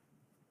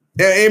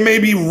 It may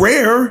be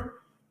rare,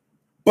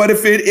 but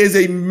if it is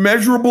a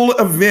measurable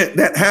event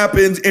that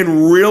happens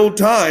in real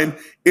time,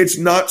 it's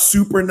not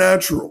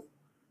supernatural.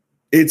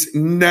 It's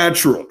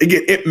natural.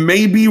 Again, it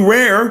may be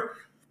rare.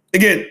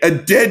 Again, a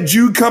dead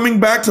Jew coming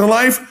back to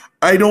life,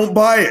 I don't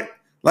buy it.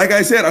 Like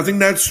I said, I think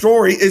that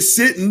story is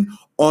sitting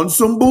on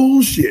some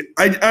bullshit.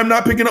 I'm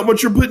not picking up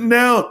what you're putting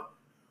down.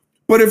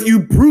 But if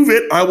you prove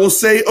it, I will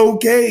say,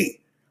 okay.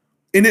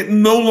 And it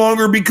no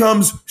longer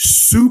becomes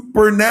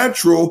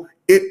supernatural.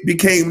 It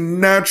became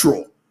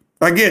natural.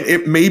 Again,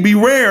 it may be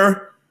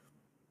rare,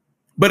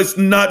 but it's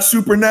not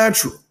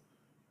supernatural.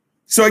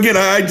 So again,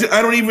 I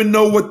don't even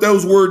know what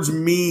those words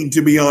mean,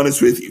 to be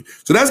honest with you.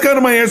 So that's kind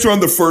of my answer on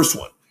the first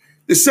one.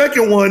 The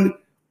second one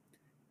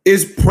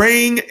is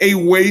praying a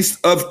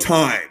waste of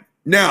time.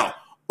 Now,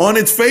 on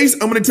its face,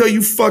 I'm going to tell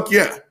you, fuck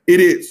yeah, it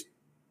is.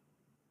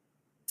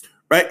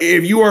 Right?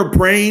 If you are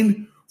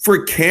praying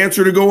for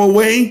cancer to go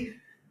away,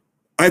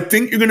 I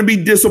think you're going to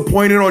be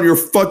disappointed on your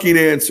fucking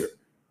answer.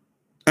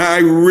 I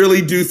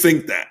really do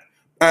think that.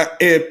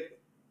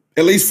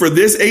 At least for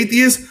this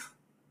atheist,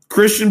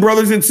 Christian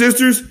brothers and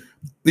sisters,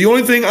 the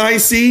only thing I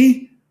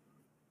see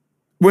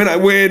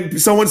when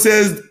someone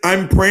says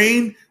I'm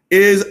praying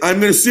is I'm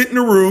going to sit in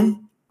a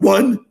room,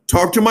 one,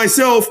 talk to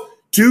myself,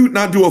 two,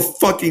 not do a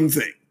fucking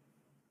thing,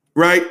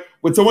 right?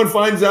 When someone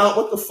finds out,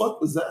 what the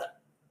fuck was that?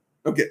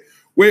 Okay.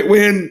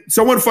 When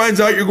someone finds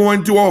out you're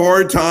going through a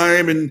hard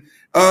time and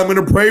I'm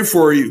going to pray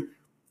for you.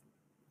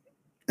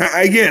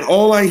 Again,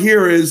 all I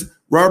hear is,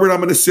 Robert, I'm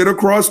going to sit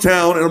across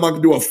town and I'm not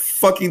going to do a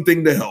fucking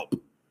thing to help.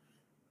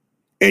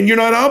 And you're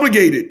not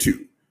obligated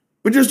to,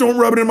 but just don't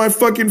rub it in my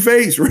fucking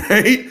face,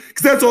 right?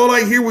 Because that's all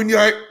I hear when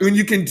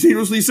you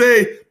continuously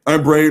say,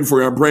 I'm praying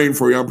for you, I'm praying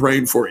for you, I'm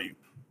praying for you.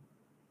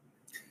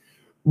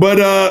 But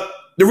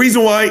the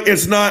reason why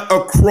it's not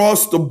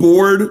across the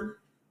board,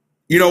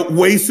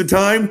 waste of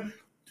time,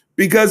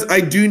 because I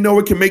do know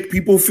it can make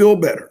people feel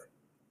better.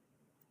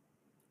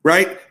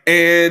 Right?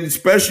 And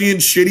especially in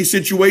shitty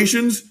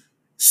situations,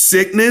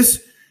 sickness,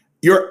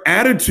 your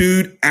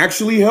attitude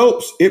actually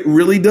helps. It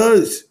really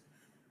does.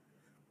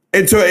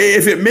 And so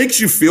if it makes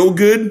you feel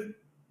good,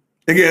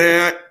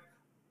 again,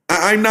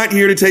 I'm not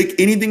here to take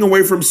anything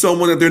away from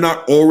someone that they're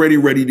not already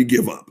ready to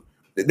give up.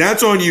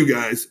 That's on you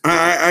guys.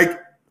 I'm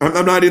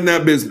not in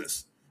that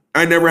business.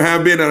 I never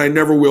have been and I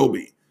never will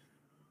be.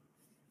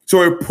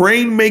 So if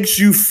praying makes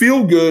you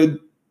feel good,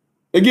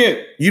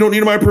 again, you don't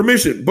need my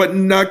permission, but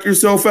knock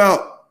yourself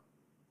out.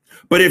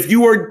 But if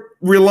you are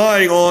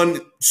relying on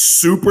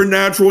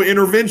supernatural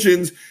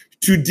interventions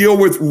to deal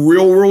with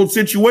real world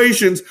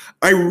situations,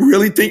 I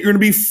really think you're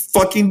going to be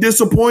fucking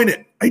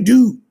disappointed. I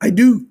do.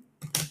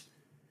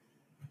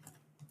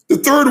 The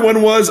third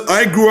one was,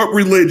 I grew up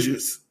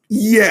religious.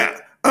 Yeah,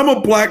 I'm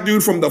a black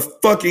dude from the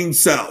fucking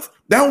South.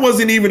 That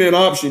wasn't even an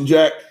option,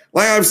 Jack.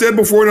 Like I've said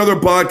before in other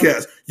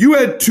podcasts, you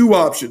had two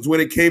options when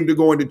it came to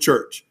going to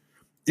church.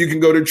 You can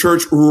go to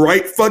church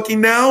right fucking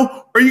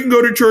now, or you can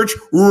go to church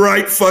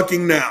right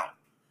fucking now.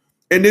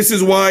 And this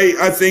is why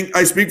I think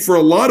I speak for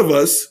a lot of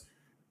us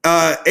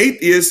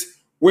atheists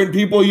when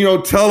people,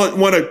 want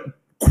to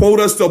quote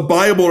us the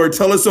Bible or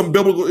tell us some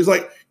biblical. It's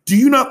like, do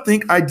you not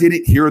think I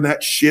didn't hear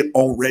that shit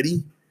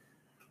already?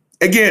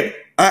 Again,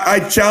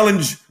 I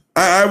challenge.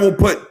 I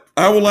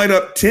will line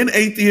up 10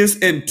 atheists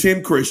and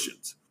 10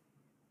 Christians,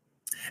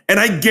 and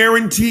I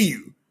guarantee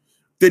you,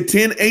 the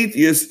 10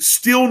 atheists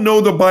still know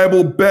the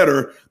Bible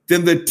better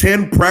than the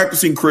 10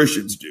 practicing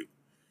Christians do.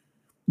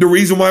 The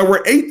reason why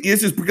we're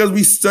atheists is because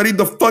we studied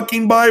the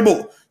fucking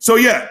Bible. So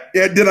yeah,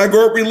 did I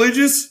grow up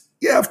religious?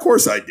 Yeah, of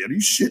course I did. Are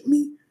you shitting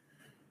me?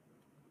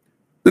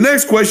 The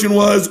next question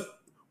was,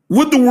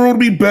 would the world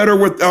be better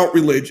without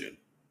religion?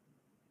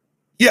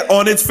 Yeah,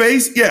 on its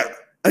face, yeah,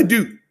 I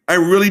do. I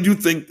really do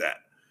think that.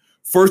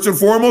 First and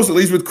foremost, at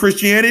least with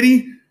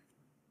Christianity,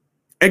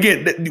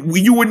 again,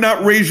 you would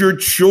not raise your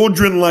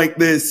children like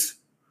this.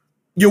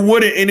 You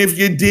wouldn't. And if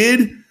you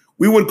did,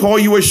 we would call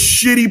you a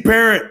shitty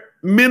parent,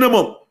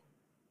 minimum.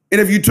 And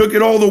if you took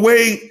it all the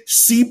way,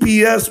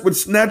 CPS would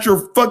snatch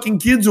your fucking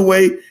kids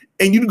away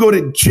and you'd go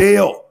to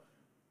jail.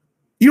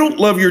 You don't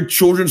love your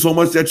children so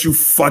much that you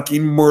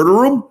fucking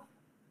murder them.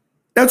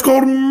 That's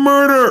called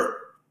murder.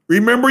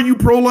 Remember, you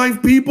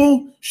pro-life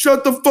people?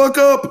 Shut the fuck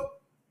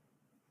up.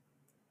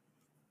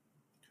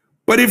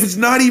 But if it's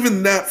not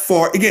even that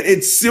far, again,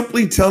 it's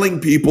simply telling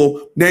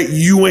people that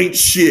you ain't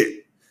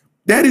shit.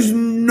 That is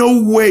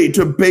no way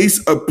to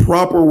base a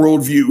proper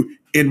worldview,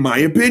 in my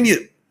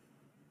opinion.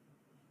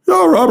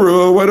 Oh,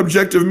 Robert, what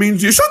objective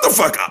means you? Shut the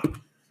fuck up.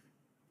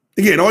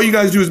 Again, all you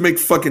guys do is make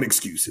fucking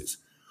excuses.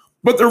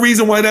 But the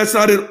reason why that's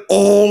not an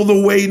all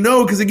the way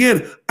no, because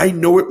again, I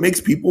know it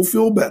makes people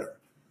feel better.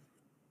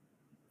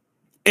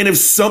 And if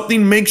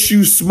something makes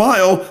you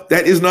smile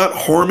that is not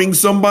harming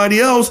somebody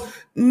else,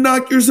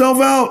 knock yourself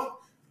out.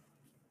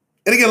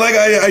 And again, like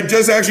I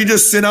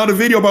just sent out a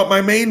video about my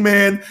main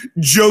man,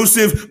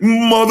 Joseph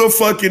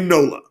motherfucking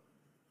Nola.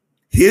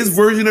 His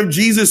version of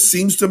Jesus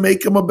seems to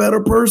make him a better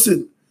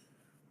person.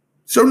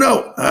 So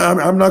no,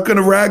 I'm not going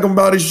to rag him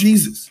about his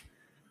Jesus.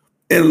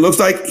 And it looks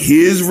like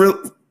his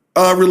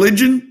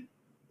religion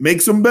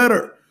makes him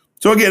better.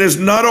 So again, it's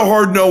not a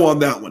hard no on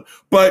that one.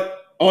 But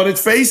on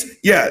its face,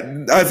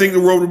 yeah, I think the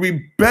world would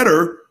be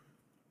better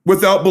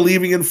without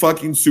believing in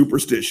fucking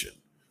superstition.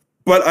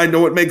 But I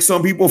know it makes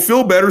some people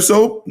feel better,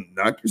 so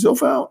knock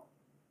yourself out.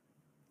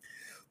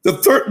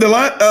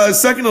 The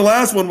second to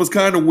last one was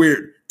kind of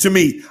weird to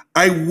me.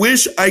 I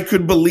wish I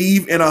could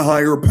believe in a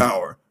higher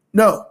power.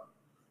 No,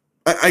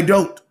 I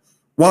don't.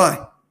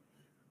 Why?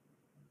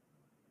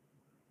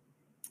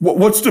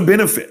 What's the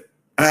benefit?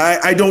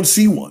 I don't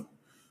see one.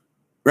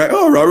 Right?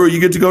 Oh, Robert, you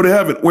get to go to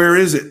heaven. Where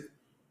is it?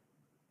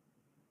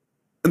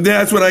 And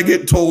that's when I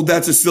get told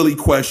that's a silly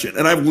question.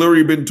 And I've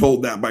literally been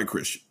told that by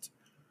Christians.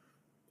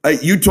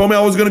 You told me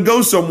I was going to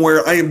go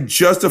somewhere. I am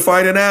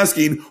justified in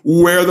asking,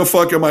 where the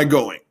fuck am I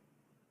going?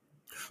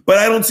 But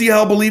I don't see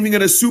how believing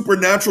in a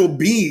supernatural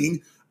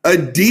being, a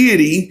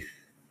deity,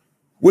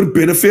 would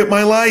benefit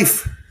my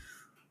life.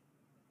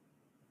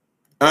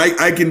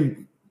 I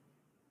can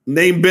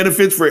name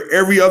benefits for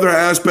every other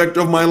aspect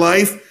of my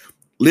life.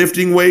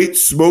 Lifting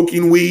weights,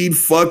 smoking weed,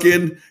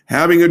 fucking,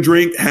 having a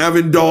drink,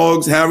 having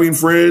dogs, having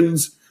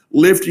friends,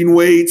 lifting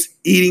weights,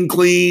 eating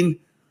clean.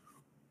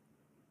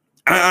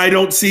 I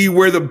don't see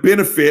where the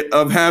benefit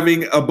of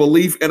having a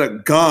belief in a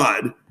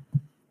God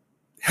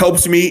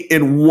helps me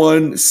in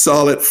one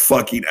solid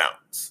fucking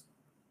ounce.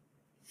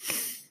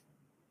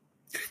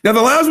 Now,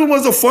 the last one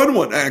was a fun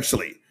one,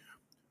 actually.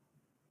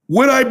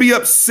 Would I be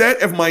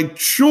upset if my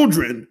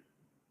children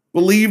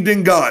believed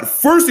in God?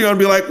 First thing I'd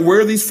be like,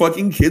 where are these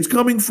fucking kids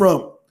coming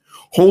from?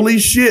 Holy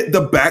shit,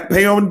 the back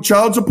pay on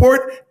child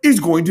support is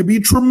going to be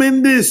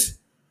tremendous.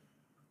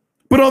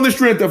 But on the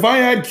strength, if I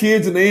had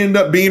kids and they end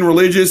up being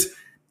religious,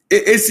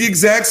 it's the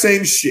exact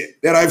same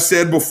shit that I've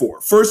said before.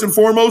 First and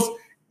foremost,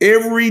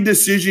 every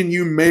decision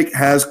you make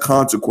has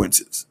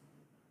consequences.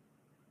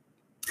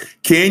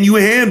 Can you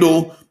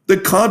handle the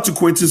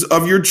consequences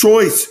of your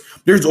choice?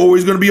 There's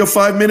always going to be a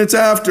 5 minutes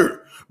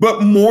after.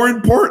 But more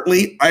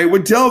importantly, I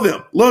would tell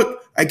them,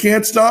 look, I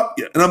can't stop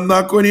you and I'm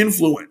not going to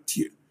influence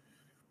you.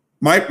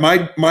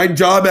 My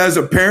job as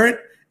a parent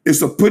is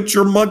to put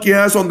your monkey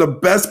ass on the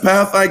best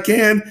path I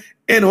can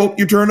and hope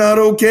you turn out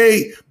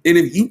okay. And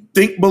if you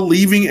think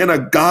believing in a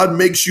God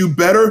makes you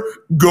better,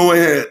 go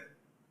ahead.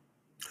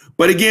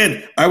 But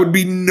again,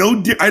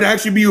 I'd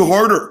actually be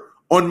harder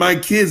on my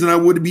kids than I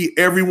would be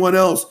everyone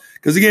else.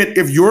 Because again,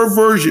 if your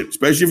version,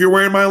 especially if you're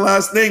wearing my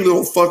last name,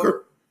 little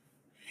fucker,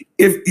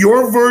 if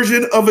your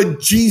version of a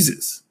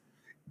Jesus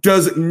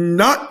does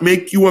not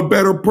make you a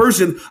better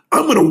person,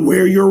 I'm going to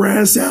wear your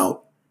ass out.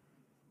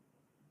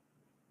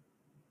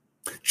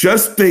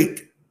 Just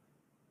think,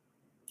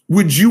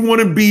 would you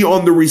want to be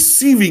on the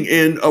receiving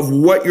end of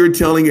what you're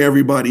telling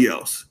everybody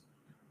else?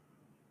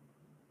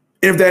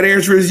 If that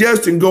answer is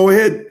yes, then go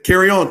ahead,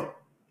 carry on,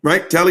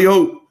 right? Tally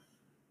ho.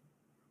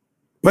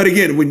 But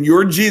again, when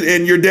your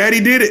and your daddy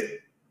did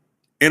it,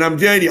 and I'm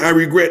telling you, I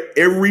regret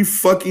every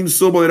fucking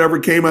syllable that ever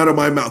came out of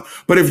my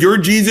mouth. But if your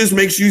Jesus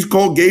makes you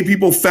call gay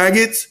people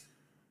faggots,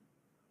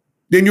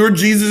 then your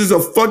Jesus is a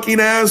fucking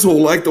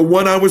asshole like the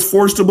one I was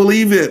forced to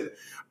believe in.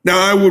 Now,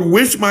 I would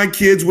wish my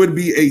kids would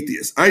be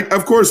atheists.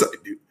 Of course I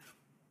do.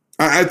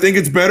 I think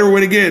it's better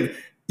when, again,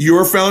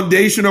 your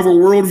foundation of a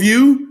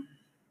worldview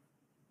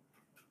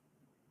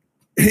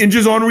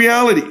hinges on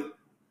reality.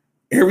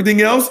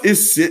 Everything else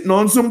is sitting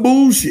on some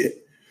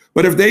bullshit.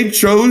 But if they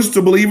chose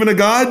to believe in a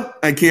God,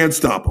 I can't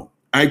stop them.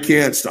 I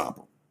can't stop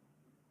them.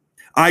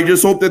 I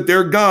just hope that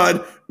their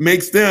God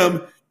makes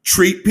them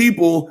treat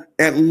people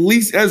at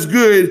least as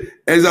good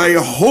as I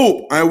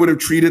hope I would have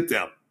treated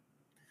them.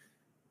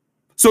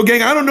 So,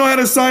 gang, I don't know how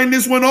to sign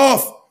this one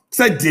off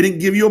because I didn't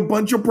give you a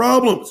bunch of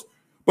problems.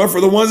 But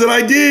for the ones that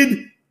I did,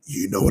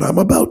 you know what I'm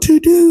about to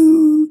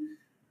do.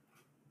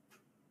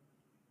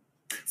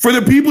 For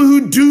the people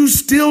who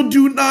still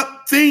do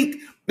not think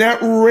that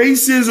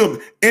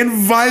racism and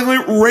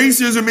violent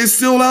racism is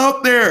still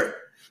out there,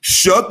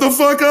 shut the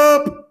fuck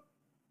up.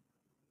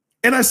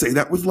 And I say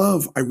that with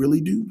love. I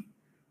really do.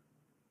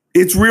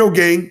 It's real,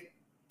 gang.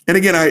 And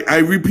again, I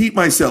repeat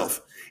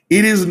myself.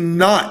 It is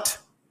not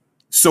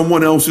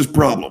someone else's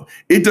problem.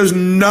 It does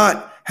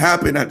not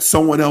happen at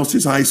someone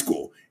else's high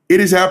school. It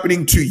is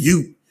happening to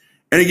you.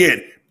 And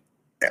again,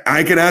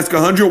 I can ask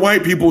 100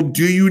 white people,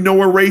 do you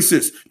know a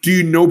racist? Do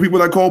you know people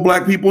that call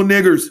black people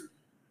niggers?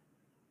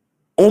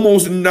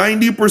 Almost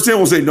 90%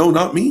 will say, no,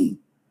 not me.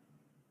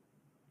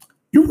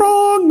 You're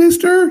wrong,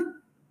 mister.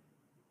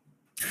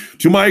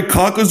 To my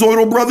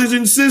caucasoidal brothers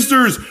and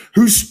sisters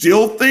who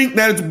still think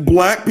that it's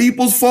black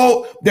people's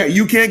fault that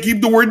you can't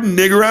keep the word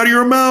nigger out of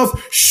your mouth,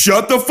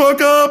 shut the fuck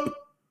up.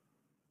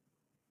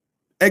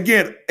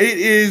 Again, it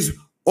is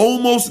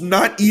almost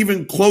not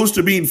even close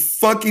to being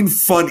fucking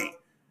funny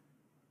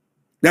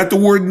that the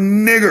word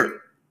nigger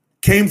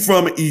came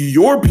from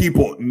your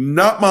people,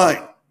 not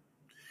mine.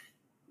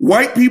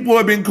 White people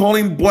have been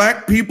calling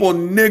black people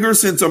nigger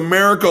since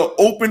America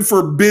opened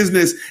for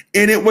business,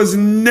 and it was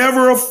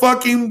never a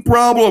fucking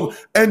problem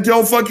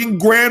until fucking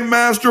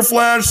Grandmaster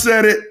Flash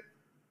said it.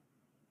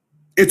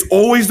 It's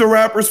always the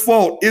rapper's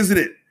fault, isn't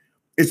it?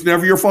 It's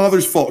never your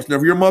father's fault. It's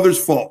never your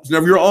mother's fault. It's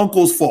never your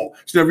uncle's fault.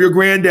 It's never your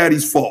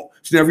granddaddy's fault.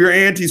 It's never your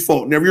auntie's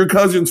fault. Never your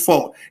cousin's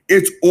fault.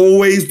 It's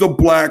always the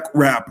black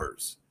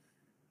rappers.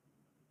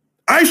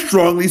 I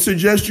strongly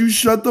suggest you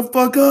shut the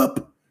fuck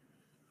up.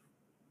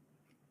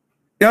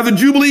 Now, the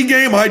Jubilee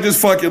game, I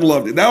just fucking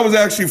loved it. That was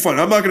actually fun.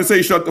 I'm not going to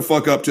say shut the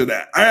fuck up to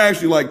that. I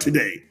actually like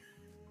today.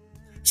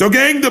 So,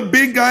 gang, the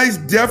big guy's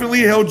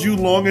definitely held you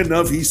long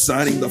enough. He's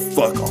signing the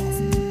fuck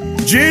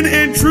off. Gin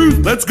and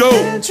Truth, let's go.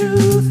 And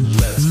truth.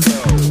 Let's